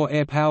Ossetia War,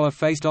 air power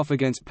faced off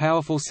against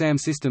powerful SAM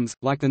systems,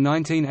 like the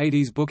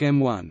 1980s Buk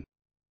M1.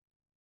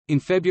 In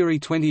February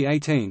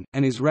 2018,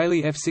 an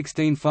Israeli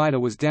F-16 fighter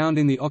was downed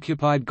in the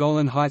occupied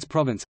Golan Heights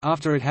province,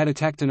 after it had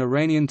attacked an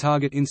Iranian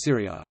target in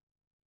Syria.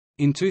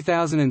 In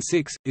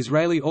 2006,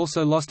 Israeli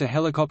also lost a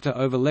helicopter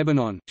over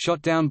Lebanon,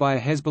 shot down by a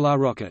Hezbollah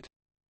rocket.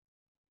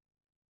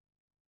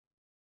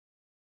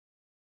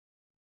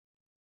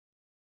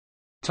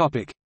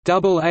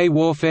 AA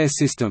warfare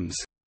systems.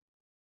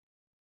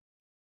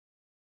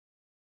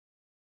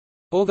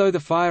 Although the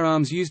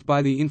firearms used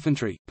by the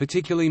infantry,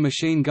 particularly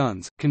machine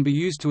guns, can be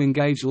used to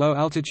engage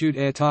low-altitude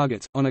air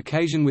targets, on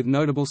occasion with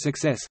notable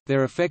success,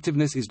 their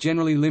effectiveness is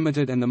generally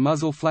limited and the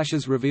muzzle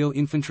flashes reveal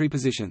infantry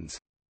positions.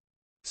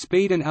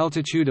 Speed and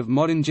altitude of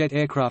modern jet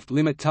aircraft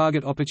limit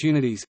target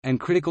opportunities, and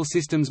critical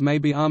systems may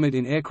be armored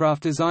in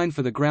aircraft designed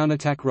for the ground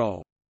attack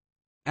role.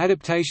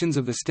 Adaptations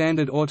of the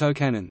standard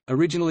autocannon,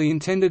 originally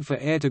intended for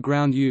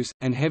air-to-ground use,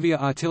 and heavier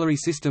artillery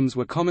systems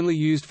were commonly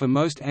used for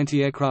most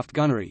anti-aircraft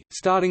gunnery,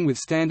 starting with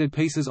standard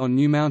pieces on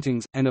new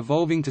mountings, and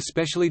evolving to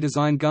specially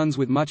designed guns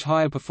with much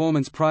higher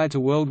performance prior to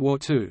World War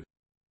II.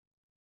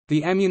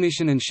 The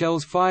ammunition and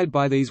shells fired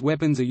by these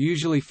weapons are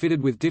usually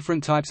fitted with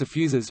different types of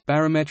fuses,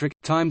 barometric,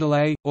 time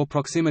delay, or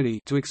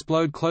proximity, to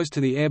explode close to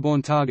the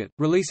airborne target,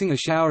 releasing a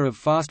shower of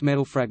fast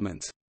metal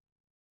fragments.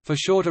 For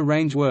shorter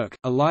range work,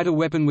 a lighter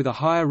weapon with a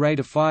higher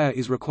rate of fire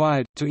is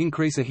required, to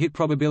increase a hit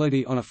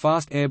probability on a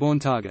fast airborne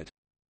target.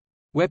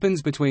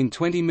 Weapons between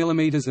 20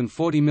 mm and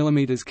 40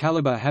 mm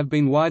caliber have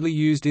been widely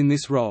used in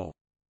this role.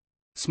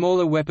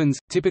 Smaller weapons,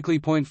 typically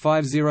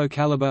 .50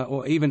 caliber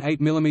or even 8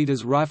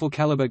 mm rifle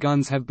caliber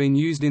guns have been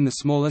used in the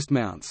smallest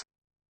mounts.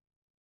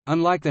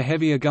 Unlike the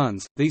heavier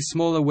guns, these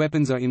smaller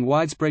weapons are in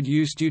widespread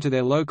use due to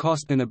their low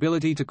cost and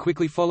ability to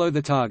quickly follow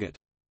the target.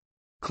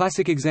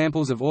 Classic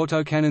examples of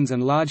autocannons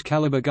and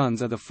large-caliber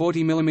guns are the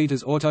 40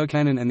 mm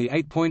autocannon and the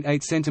 8.8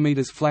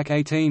 cm Flak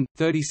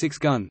 18-36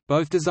 gun,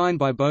 both designed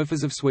by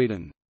Bofors of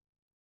Sweden.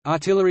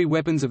 Artillery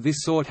weapons of this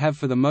sort have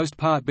for the most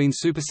part been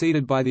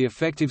superseded by the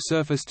effective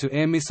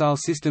surface-to-air missile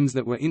systems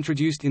that were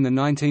introduced in the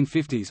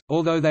 1950s,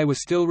 although they were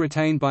still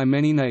retained by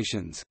many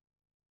nations.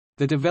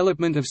 The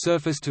development of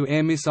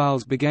surface-to-air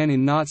missiles began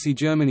in Nazi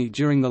Germany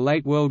during the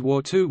late World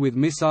War II with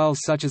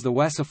missiles such as the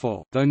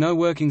Wasserfall, though no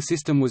working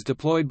system was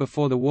deployed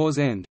before the war's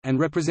end, and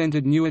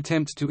represented new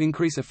attempts to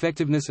increase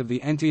effectiveness of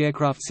the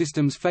anti-aircraft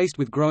systems faced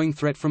with growing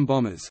threat from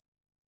bombers.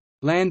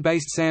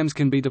 Land-based SAMs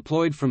can be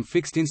deployed from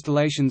fixed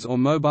installations or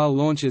mobile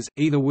launchers,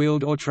 either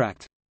wheeled or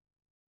tracked.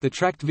 The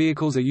tracked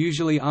vehicles are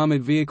usually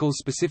armored vehicles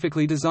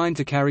specifically designed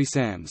to carry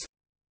SAMs.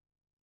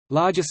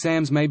 Larger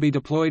SAMs may be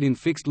deployed in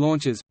fixed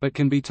launchers, but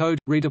can be towed,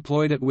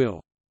 redeployed at will.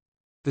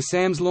 The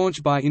SAMs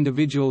launched by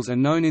individuals are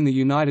known in the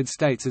United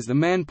States as the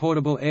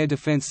Man-Portable Air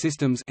Defense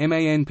Systems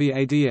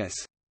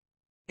 (MANPADS).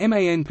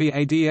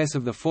 MANPADS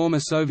of the former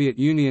Soviet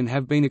Union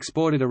have been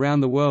exported around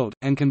the world,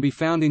 and can be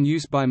found in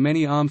use by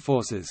many armed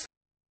forces.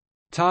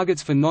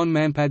 Targets for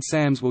non-manpad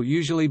SAMs will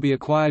usually be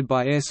acquired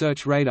by air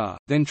search radar,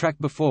 then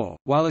tracked before,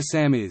 while a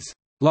SAM is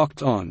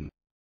 «locked on»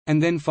 and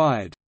then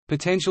fired.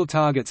 Potential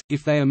targets,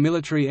 if they are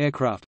military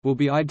aircraft, will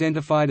be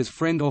identified as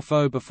friend or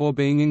foe before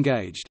being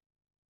engaged.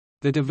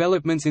 The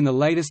developments in the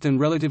latest and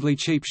relatively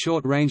cheap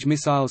short-range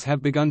missiles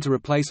have begun to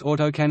replace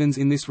autocannons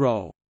in this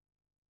role.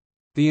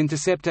 The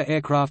interceptor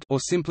aircraft, or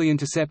simply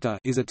interceptor,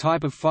 is a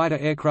type of fighter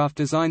aircraft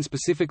designed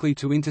specifically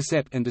to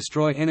intercept and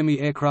destroy enemy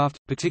aircraft,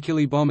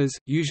 particularly bombers,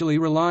 usually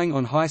relying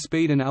on high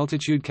speed and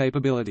altitude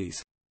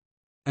capabilities.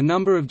 A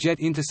number of jet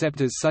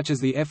interceptors such as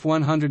the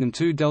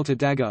F-102 Delta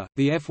Dagger,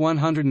 the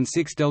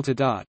F-106 Delta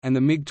Dart, and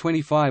the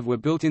MiG-25 were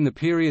built in the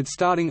period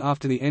starting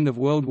after the end of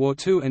World War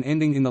II and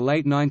ending in the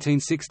late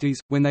 1960s,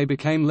 when they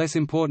became less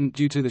important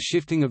due to the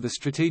shifting of the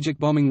strategic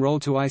bombing role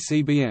to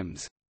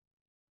ICBMs.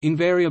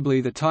 Invariably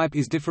the type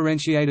is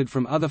differentiated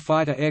from other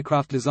fighter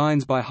aircraft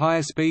designs by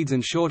higher speeds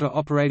and shorter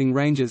operating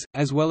ranges,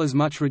 as well as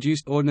much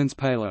reduced ordnance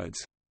payloads.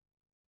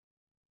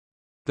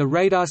 The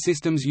radar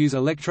systems use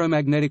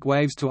electromagnetic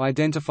waves to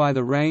identify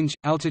the range,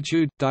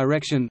 altitude,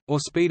 direction, or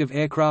speed of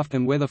aircraft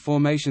and weather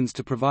formations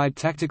to provide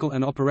tactical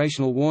and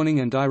operational warning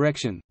and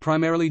direction,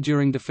 primarily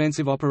during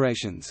defensive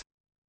operations.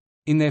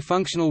 In their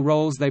functional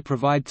roles they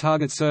provide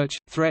target search,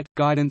 threat,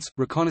 guidance,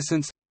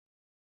 reconnaissance,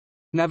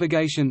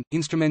 navigation,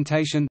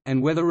 instrumentation,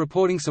 and weather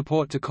reporting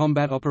support to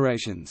combat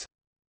operations.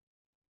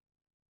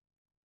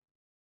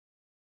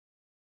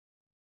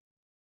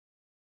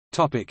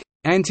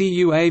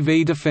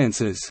 Anti-UAV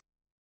defenses.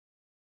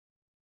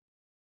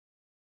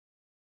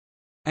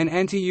 An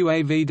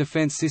anti-UAV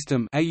defense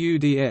system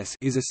 (AUDS)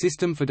 is a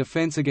system for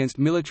defense against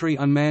military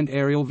unmanned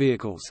aerial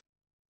vehicles.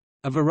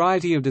 A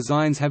variety of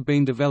designs have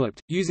been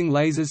developed, using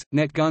lasers,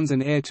 net guns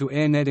and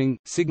air-to-air netting,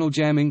 signal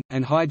jamming,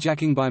 and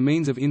hijacking by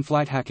means of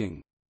in-flight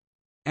hacking.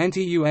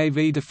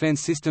 Anti-UAV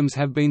defense systems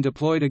have been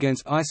deployed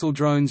against ISIL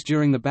drones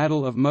during the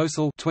Battle of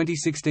Mosul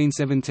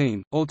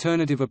 2016-17.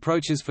 Alternative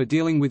approaches for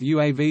dealing with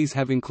UAVs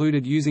have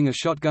included using a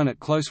shotgun at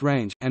close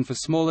range, and for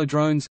smaller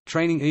drones,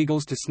 training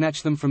eagles to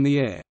snatch them from the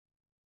air.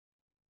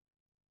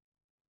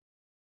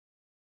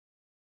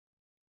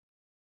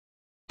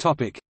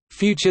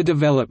 Future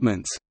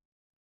developments.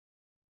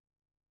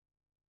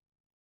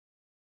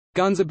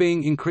 Guns are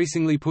being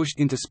increasingly pushed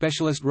into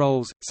specialist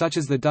roles, such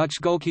as the Dutch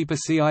goalkeeper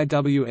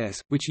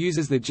CIWS, which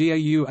uses the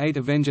GAU-8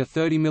 Avenger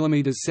 30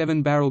 mm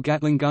 7-barrel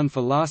Gatling gun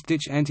for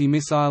last-ditch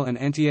anti-missile and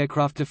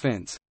anti-aircraft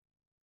defense.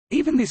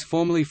 Even this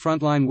formerly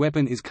frontline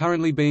weapon is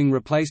currently being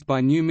replaced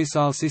by new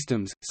missile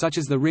systems, such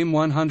as the RIM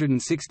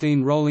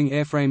 116 rolling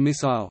airframe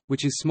missile,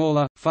 which is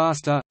smaller,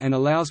 faster, and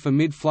allows for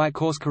mid-flight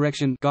course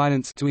correction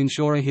guidance to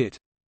ensure a hit.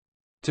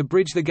 To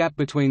bridge the gap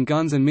between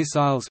guns and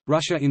missiles,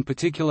 Russia in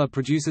particular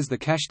produces the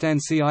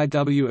Kashtan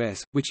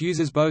CIWS, which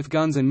uses both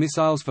guns and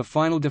missiles for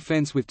final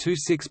defense with two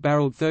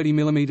 6-barreled 30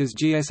 mm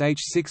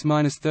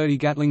GSH-6-30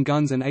 Gatling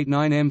guns and 8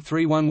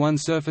 9M311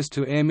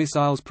 surface-to-air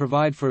missiles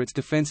provide for its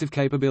defensive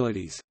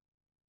capabilities.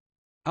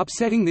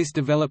 Upsetting this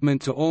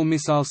development to all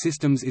missile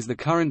systems is the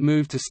current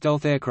move to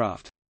stealth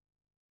aircraft.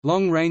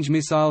 Long-range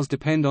missiles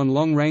depend on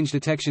long-range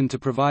detection to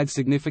provide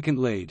significant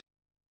lead.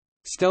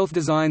 Stealth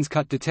designs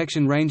cut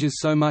detection ranges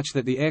so much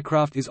that the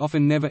aircraft is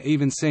often never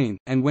even seen,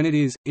 and when it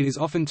is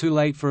often too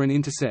late for an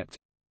intercept.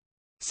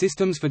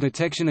 Systems for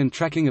detection and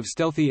tracking of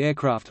stealthy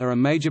aircraft are a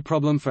major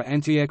problem for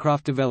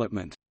anti-aircraft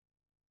development.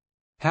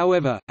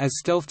 However, as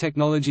stealth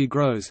technology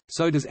grows,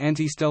 so does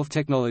anti-stealth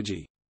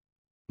technology.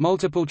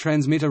 Multiple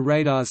transmitter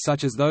radars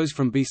such as those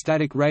from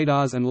B-static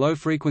radars and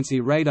low-frequency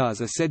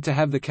radars are said to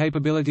have the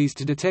capabilities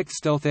to detect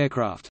stealth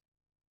aircraft.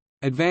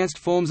 Advanced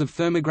forms of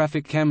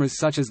thermographic cameras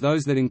such as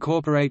those that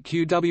incorporate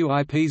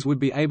QWIPs would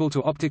be able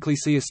to optically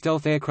see a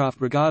stealth aircraft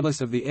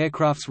regardless of the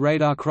aircraft's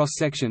radar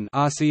cross-section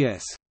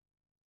 (RCS).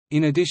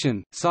 In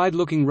addition,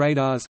 side-looking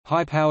radars,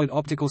 high-powered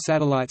optical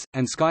satellites,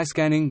 and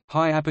sky-scanning,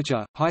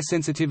 high-aperture,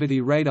 high-sensitivity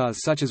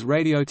radars such as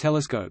radio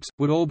telescopes,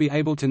 would all be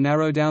able to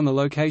narrow down the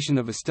location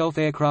of a stealth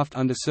aircraft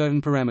under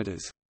certain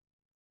parameters.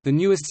 The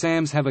newest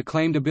SAMs have a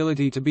claimed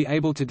ability to be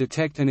able to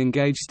detect and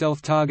engage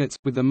stealth targets,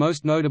 with the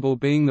most notable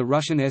being the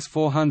Russian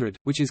S-400,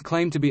 which is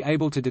claimed to be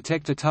able to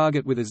detect a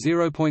target with a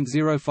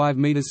 0.05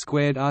 meters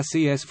squared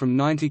RCS from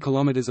 90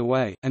 kilometers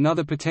away.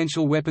 Another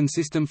potential weapon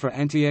system for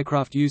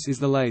anti-aircraft use is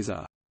the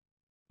laser.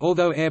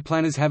 Although air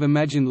planners have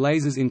imagined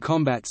lasers in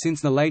combat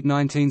since the late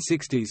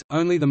 1960s,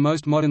 only the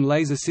most modern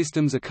laser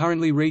systems are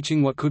currently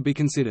reaching what could be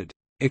considered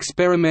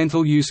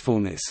experimental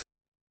usefulness.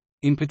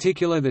 In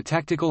particular, the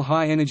tactical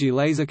high-energy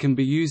laser can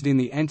be used in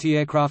the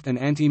anti-aircraft and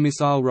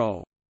anti-missile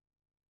role.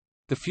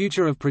 The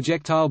future of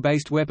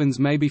projectile-based weapons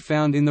may be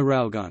found in the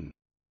railgun.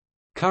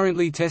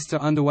 Currently, tests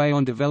are underway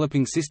on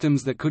developing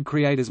systems that could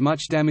create as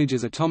much damage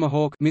as a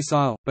Tomahawk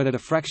missile, but at a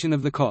fraction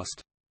of the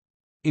cost.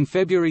 In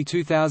February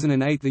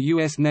 2008, the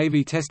U.S.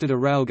 Navy tested a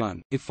railgun.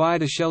 It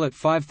fired a shell at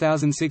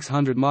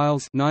 5,600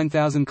 miles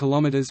 (9,000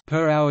 km)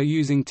 per hour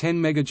using 10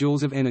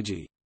 megajoules of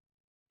energy.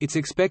 Its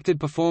expected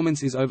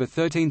performance is over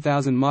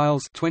 13,000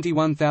 miles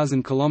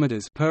 (21,000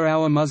 km) per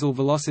hour muzzle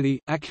velocity,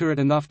 accurate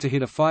enough to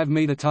hit a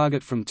 5-meter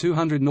target from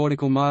 200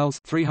 nautical miles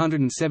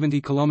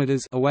 (370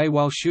 km) away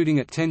while shooting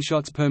at 10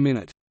 shots per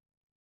minute.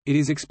 It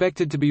is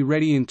expected to be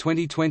ready in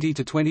 2020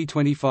 to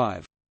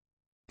 2025.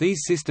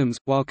 These systems,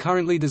 while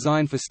currently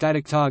designed for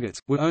static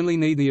targets, would only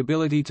need the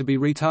ability to be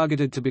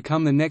retargeted to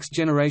become the next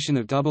generation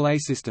of AA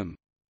system.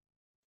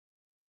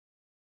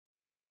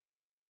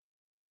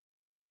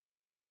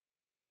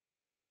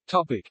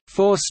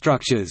 Force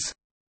structures.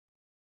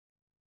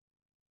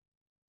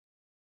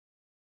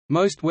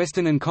 Most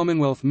Western and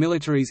Commonwealth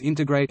militaries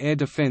integrate air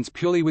defense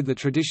purely with the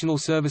traditional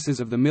services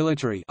of the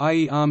military,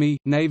 i.e. Army,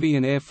 Navy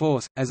and Air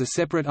Force, as a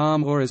separate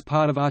arm or as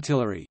part of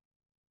artillery.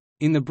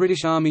 In the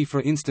British Army, for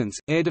instance,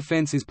 air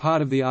defence is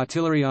part of the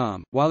artillery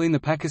arm, while in the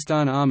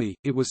Pakistan Army,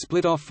 it was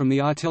split off from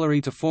the artillery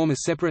to form a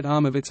separate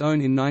arm of its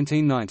own in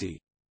 1990.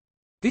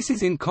 This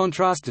is in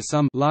contrast to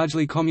some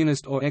largely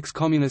communist or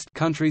ex-communist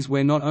countries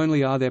where not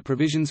only are there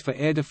provisions for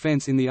air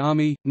defence in the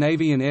Army,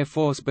 Navy and Air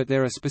Force, but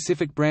there are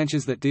specific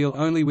branches that deal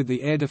only with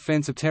the air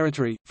defence of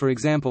territory, for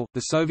example,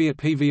 the Soviet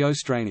PVO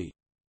Strany.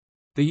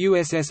 The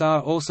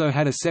USSR also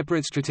had a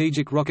separate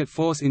strategic rocket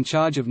force in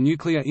charge of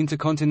nuclear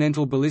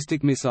intercontinental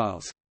ballistic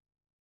missiles.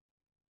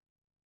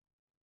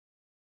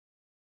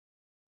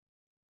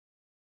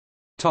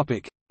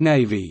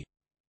 Navy.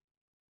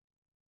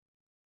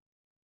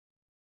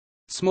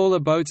 Smaller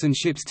boats and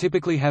ships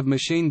typically have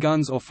machine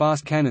guns or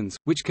fast cannons,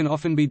 which can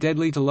often be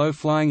deadly to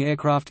low-flying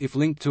aircraft if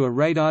linked to a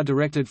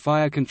radar-directed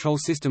fire control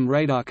system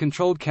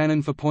radar-controlled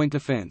cannon for point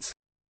defense.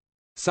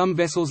 Some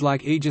vessels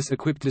like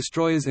Aegis-equipped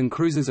destroyers and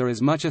cruisers are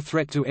as much a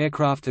threat to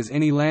aircraft as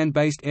any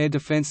land-based air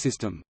defense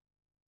system.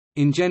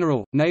 In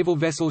general, naval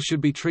vessels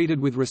should be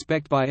treated with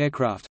respect by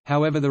aircraft,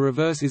 however the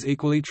reverse is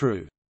equally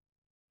true.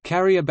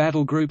 Carrier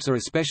battle groups are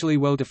especially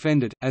well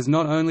defended, as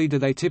not only do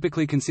they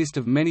typically consist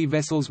of many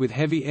vessels with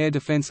heavy air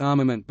defense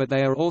armament, but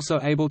they are also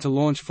able to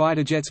launch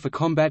fighter jets for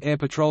combat air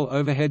patrol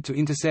overhead to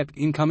intercept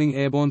incoming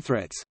airborne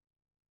threats.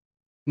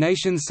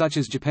 Nations such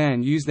as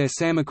Japan use their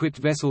SAM-equipped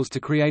vessels to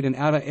create an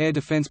outer air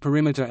defense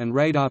perimeter and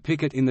radar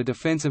picket in the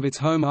defense of its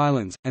home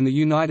islands, and the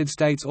United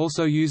States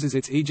also uses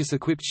its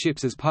Aegis-equipped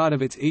ships as part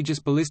of its Aegis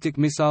ballistic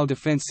missile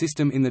defense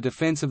system in the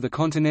defense of the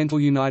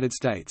continental United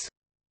States.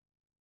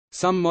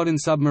 Some modern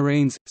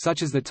submarines,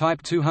 such as the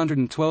Type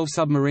 212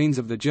 submarines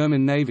of the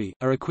German Navy,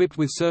 are equipped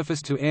with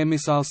surface-to-air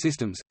missile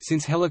systems,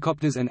 since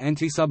helicopters and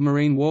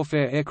anti-submarine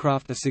warfare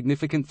aircraft are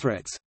significant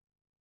threats.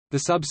 The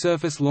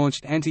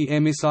subsurface-launched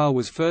anti-air missile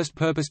was first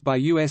purposed by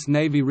U.S.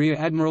 Navy Rear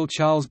Admiral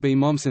Charles B.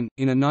 Momsen,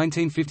 in a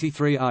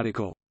 1953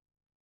 article.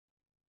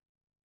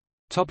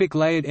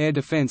 Layered air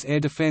defense. Air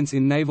defense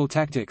in naval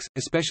tactics,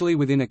 especially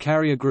within a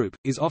carrier group,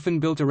 is often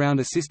built around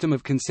a system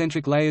of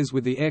concentric layers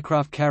with the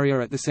aircraft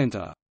carrier at the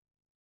center.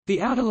 The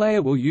outer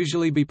layer will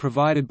usually be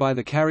provided by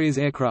the carrier's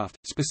aircraft,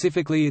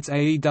 specifically its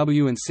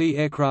AEW and C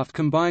aircraft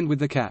combined with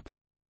the cap.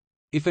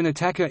 If an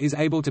attacker is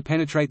able to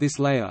penetrate this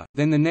layer,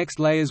 then the next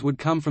layers would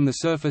come from the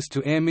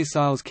surface-to-air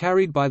missiles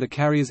carried by the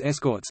carrier's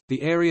escorts,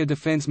 the area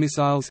defense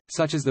missiles,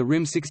 such as the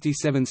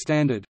RIM-67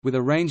 Standard, with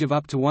a range of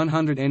up to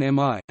 100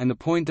 nmi, and the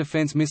point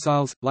defense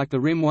missiles, like the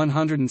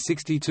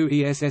RIM-162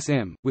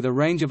 ESSM, with a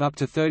range of up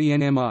to 30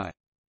 nmi.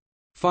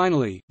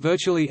 Finally,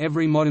 virtually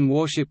every modern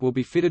warship will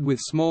be fitted with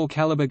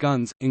small-caliber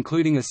guns,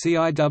 including a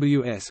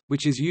CIWS,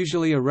 which is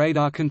usually a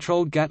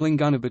radar-controlled Gatling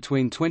gun of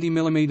between 20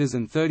 mm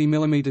and 30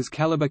 mm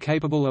caliber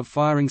capable of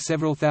firing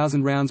several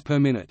thousand rounds per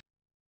minute.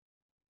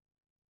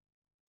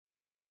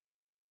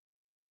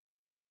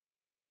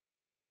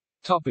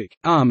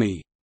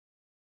 Army.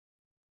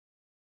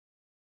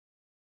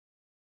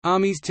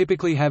 Armies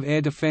typically have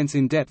air defense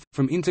in depth,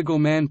 from integral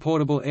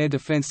man-portable air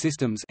defense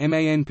systems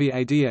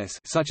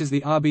such as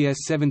the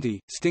RBS-70,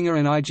 Stinger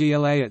and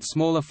IGLA at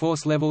smaller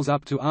force levels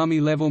up to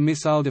Army-level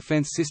missile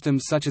defense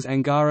systems such as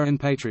Angara and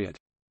Patriot.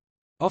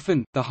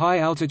 Often, the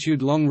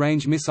high-altitude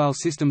long-range missile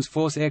systems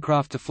force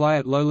aircraft to fly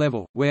at low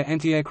level, where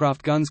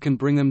anti-aircraft guns can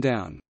bring them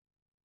down.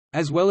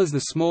 As well as the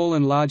small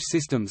and large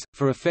systems,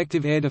 for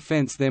effective air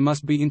defense there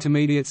must be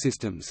intermediate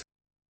systems.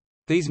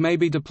 These may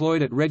be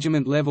deployed at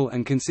regiment level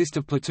and consist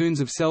of platoons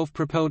of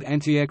self-propelled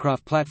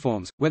anti-aircraft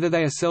platforms, whether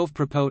they are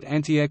self-propelled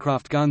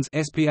anti-aircraft guns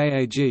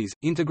 (SPAAGs),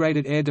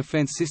 integrated air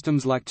defense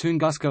systems like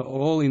Tunguska, or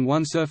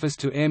all-in-one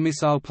surface-to-air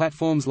missile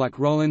platforms like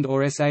Roland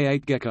or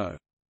SA-8 Gecko.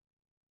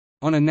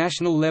 On a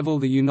national level,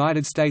 the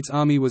United States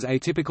Army was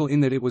atypical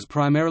in that it was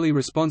primarily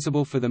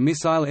responsible for the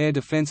missile air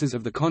defenses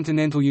of the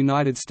continental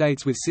United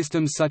States with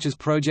systems such as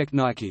Project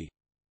Nike.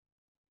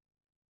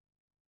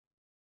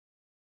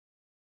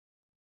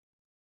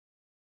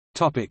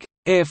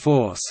 Air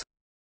Force.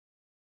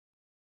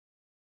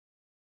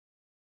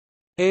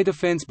 Air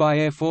defense by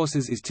air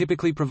forces is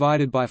typically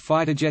provided by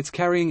fighter jets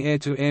carrying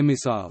air-to-air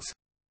missiles.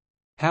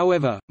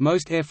 However,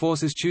 most air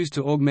forces choose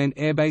to augment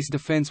air-based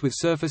defense with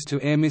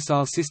surface-to-air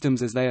missile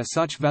systems as they are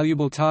such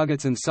valuable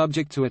targets and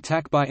subject to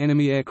attack by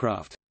enemy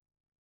aircraft.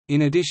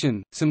 In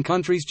addition, some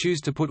countries choose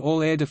to put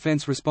all air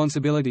defense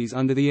responsibilities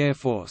under the Air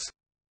Force.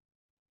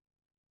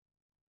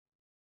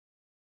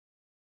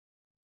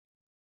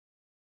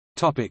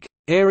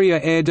 Area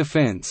air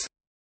defense.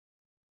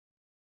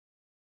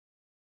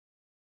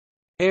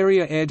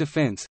 Area air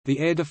defense, the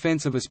air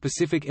defense of a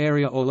specific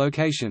area or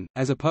location,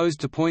 as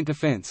opposed to point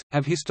defense,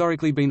 have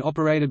historically been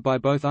operated by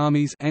both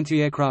armies,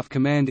 Anti-Aircraft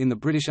Command in the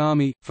British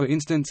Army, for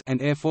instance,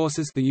 and Air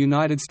Forces, the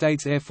United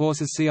States Air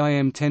Forces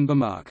CIM-10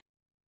 BMAC.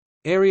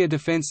 Area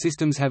defense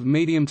systems have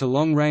medium to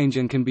long range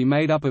and can be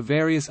made up of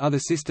various other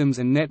systems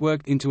and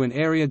networked into an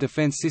area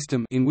defense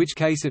system, in which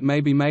case it may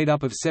be made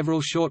up of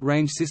several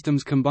short-range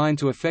systems combined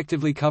to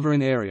effectively cover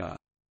an area.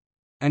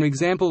 An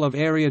example of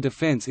area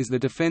defense is the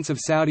defense of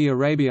Saudi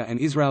Arabia and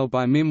Israel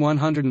by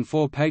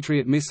MIM-104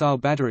 Patriot missile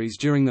batteries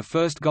during the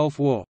First Gulf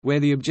War, where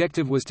the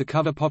objective was to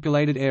cover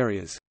populated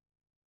areas.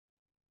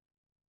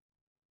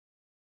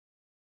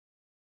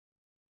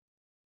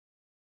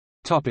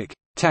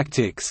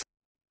 Tactics.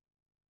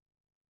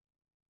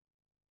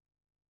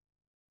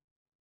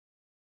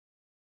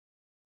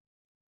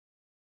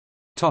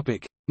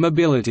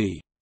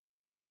 Mobility.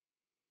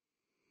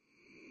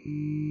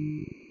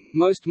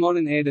 Most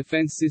modern air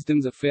defense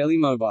systems are fairly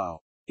mobile.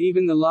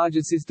 Even the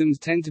larger systems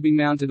tend to be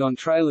mounted on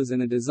trailers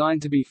and are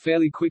designed to be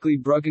fairly quickly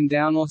broken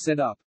down or set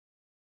up.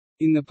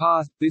 In the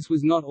past, this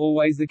was not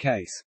always the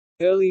case.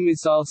 Early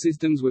missile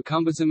systems were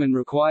cumbersome and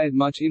required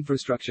much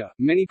infrastructure,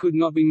 many could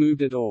not be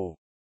moved at all.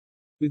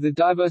 With the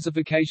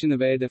diversification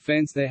of air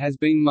defense there has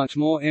been much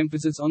more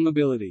emphasis on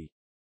mobility.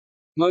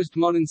 Most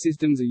modern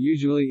systems are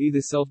usually either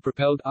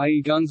self-propelled,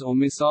 i.e. guns or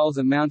missiles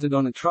are mounted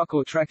on a truck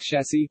or tracked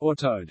chassis, or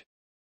towed.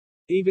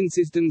 Even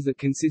systems that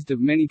consist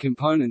of many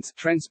components,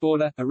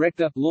 transporter,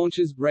 erector,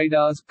 launchers,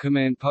 radars,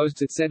 command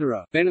posts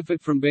etc.,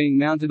 benefit from being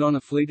mounted on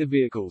a fleet of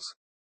vehicles.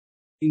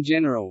 In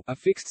general, a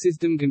fixed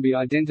system can be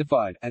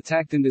identified,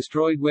 attacked and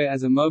destroyed,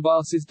 whereas a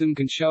mobile system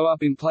can show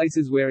up in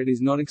places where it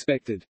is not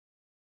expected.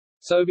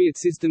 Soviet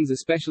systems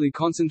especially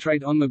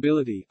concentrate on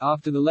mobility,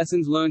 after the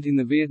lessons learnt in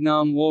the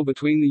Vietnam War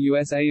between the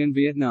USA and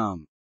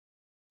Vietnam.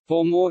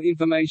 For more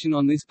information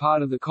on this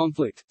part of the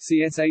conflict,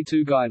 see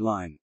SA2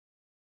 guideline.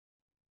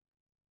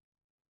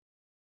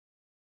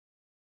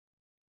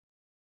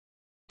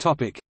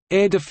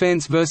 Air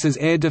defense versus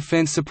air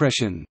defense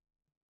suppression.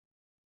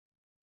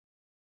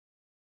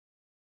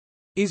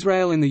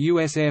 Israel and the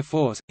U.S. Air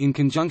Force, in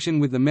conjunction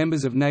with the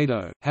members of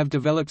NATO, have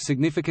developed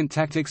significant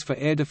tactics for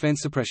air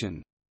defense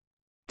suppression.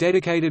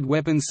 Dedicated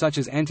weapons such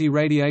as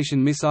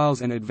anti-radiation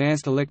missiles and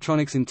advanced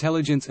electronics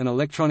intelligence and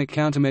electronic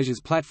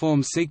countermeasures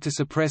platforms seek to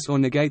suppress or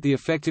negate the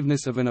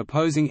effectiveness of an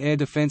opposing air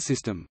defense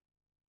system.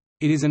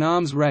 It is an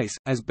arms race,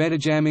 as better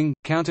jamming,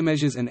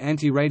 countermeasures and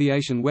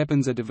anti-radiation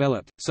weapons are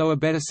developed, so are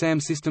better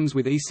SAM systems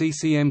with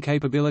ECCM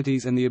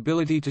capabilities and the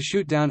ability to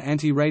shoot down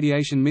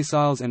anti-radiation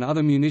missiles and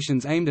other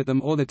munitions aimed at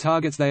them or the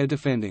targets they are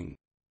defending.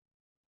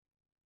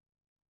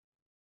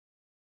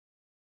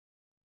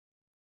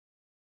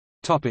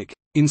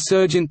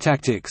 Insurgent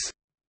tactics.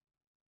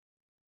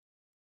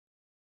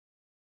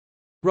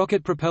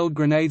 Rocket-propelled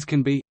grenades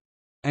can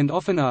be—and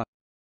often are—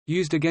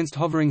 used against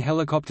hovering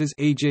helicopters,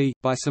 e.g.,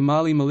 by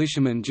Somali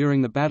militiamen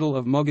during the Battle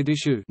of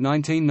Mogadishu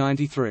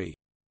 1993.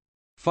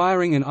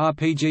 Firing an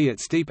RPG at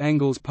steep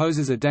angles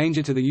poses a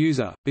danger to the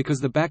user, because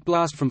the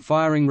backblast from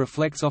firing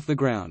reflects off the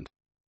ground.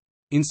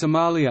 In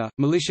Somalia,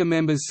 militia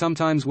members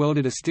sometimes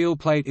welded a steel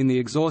plate in the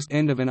exhaust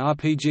end of an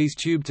RPG's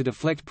tube to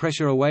deflect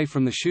pressure away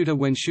from the shooter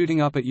when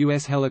shooting up at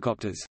U.S.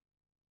 helicopters.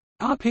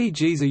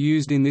 RPGs are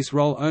used in this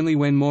role only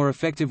when more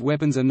effective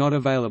weapons are not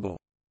available.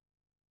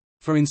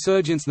 For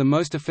insurgents, the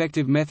most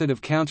effective method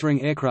of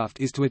countering aircraft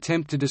is to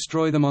attempt to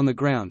destroy them on the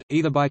ground,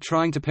 either by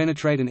trying to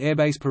penetrate an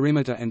airbase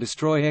perimeter and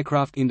destroy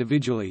aircraft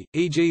individually,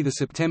 e.g. the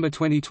September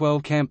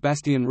 2012 Camp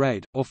Bastion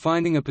raid, or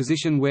finding a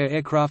position where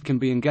aircraft can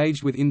be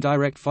engaged with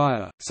indirect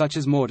fire, such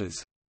as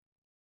mortars.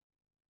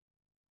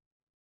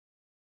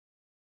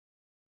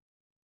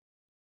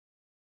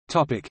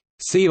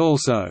 See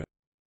also: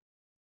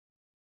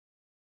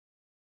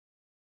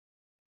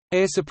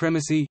 Air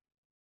supremacy.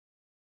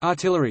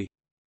 Artillery.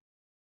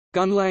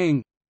 Gun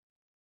laying.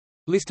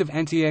 List of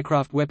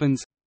anti-aircraft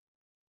weapons.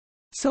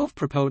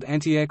 Self-propelled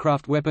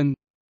anti-aircraft weapon.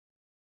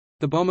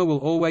 The bomber will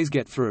always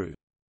get through.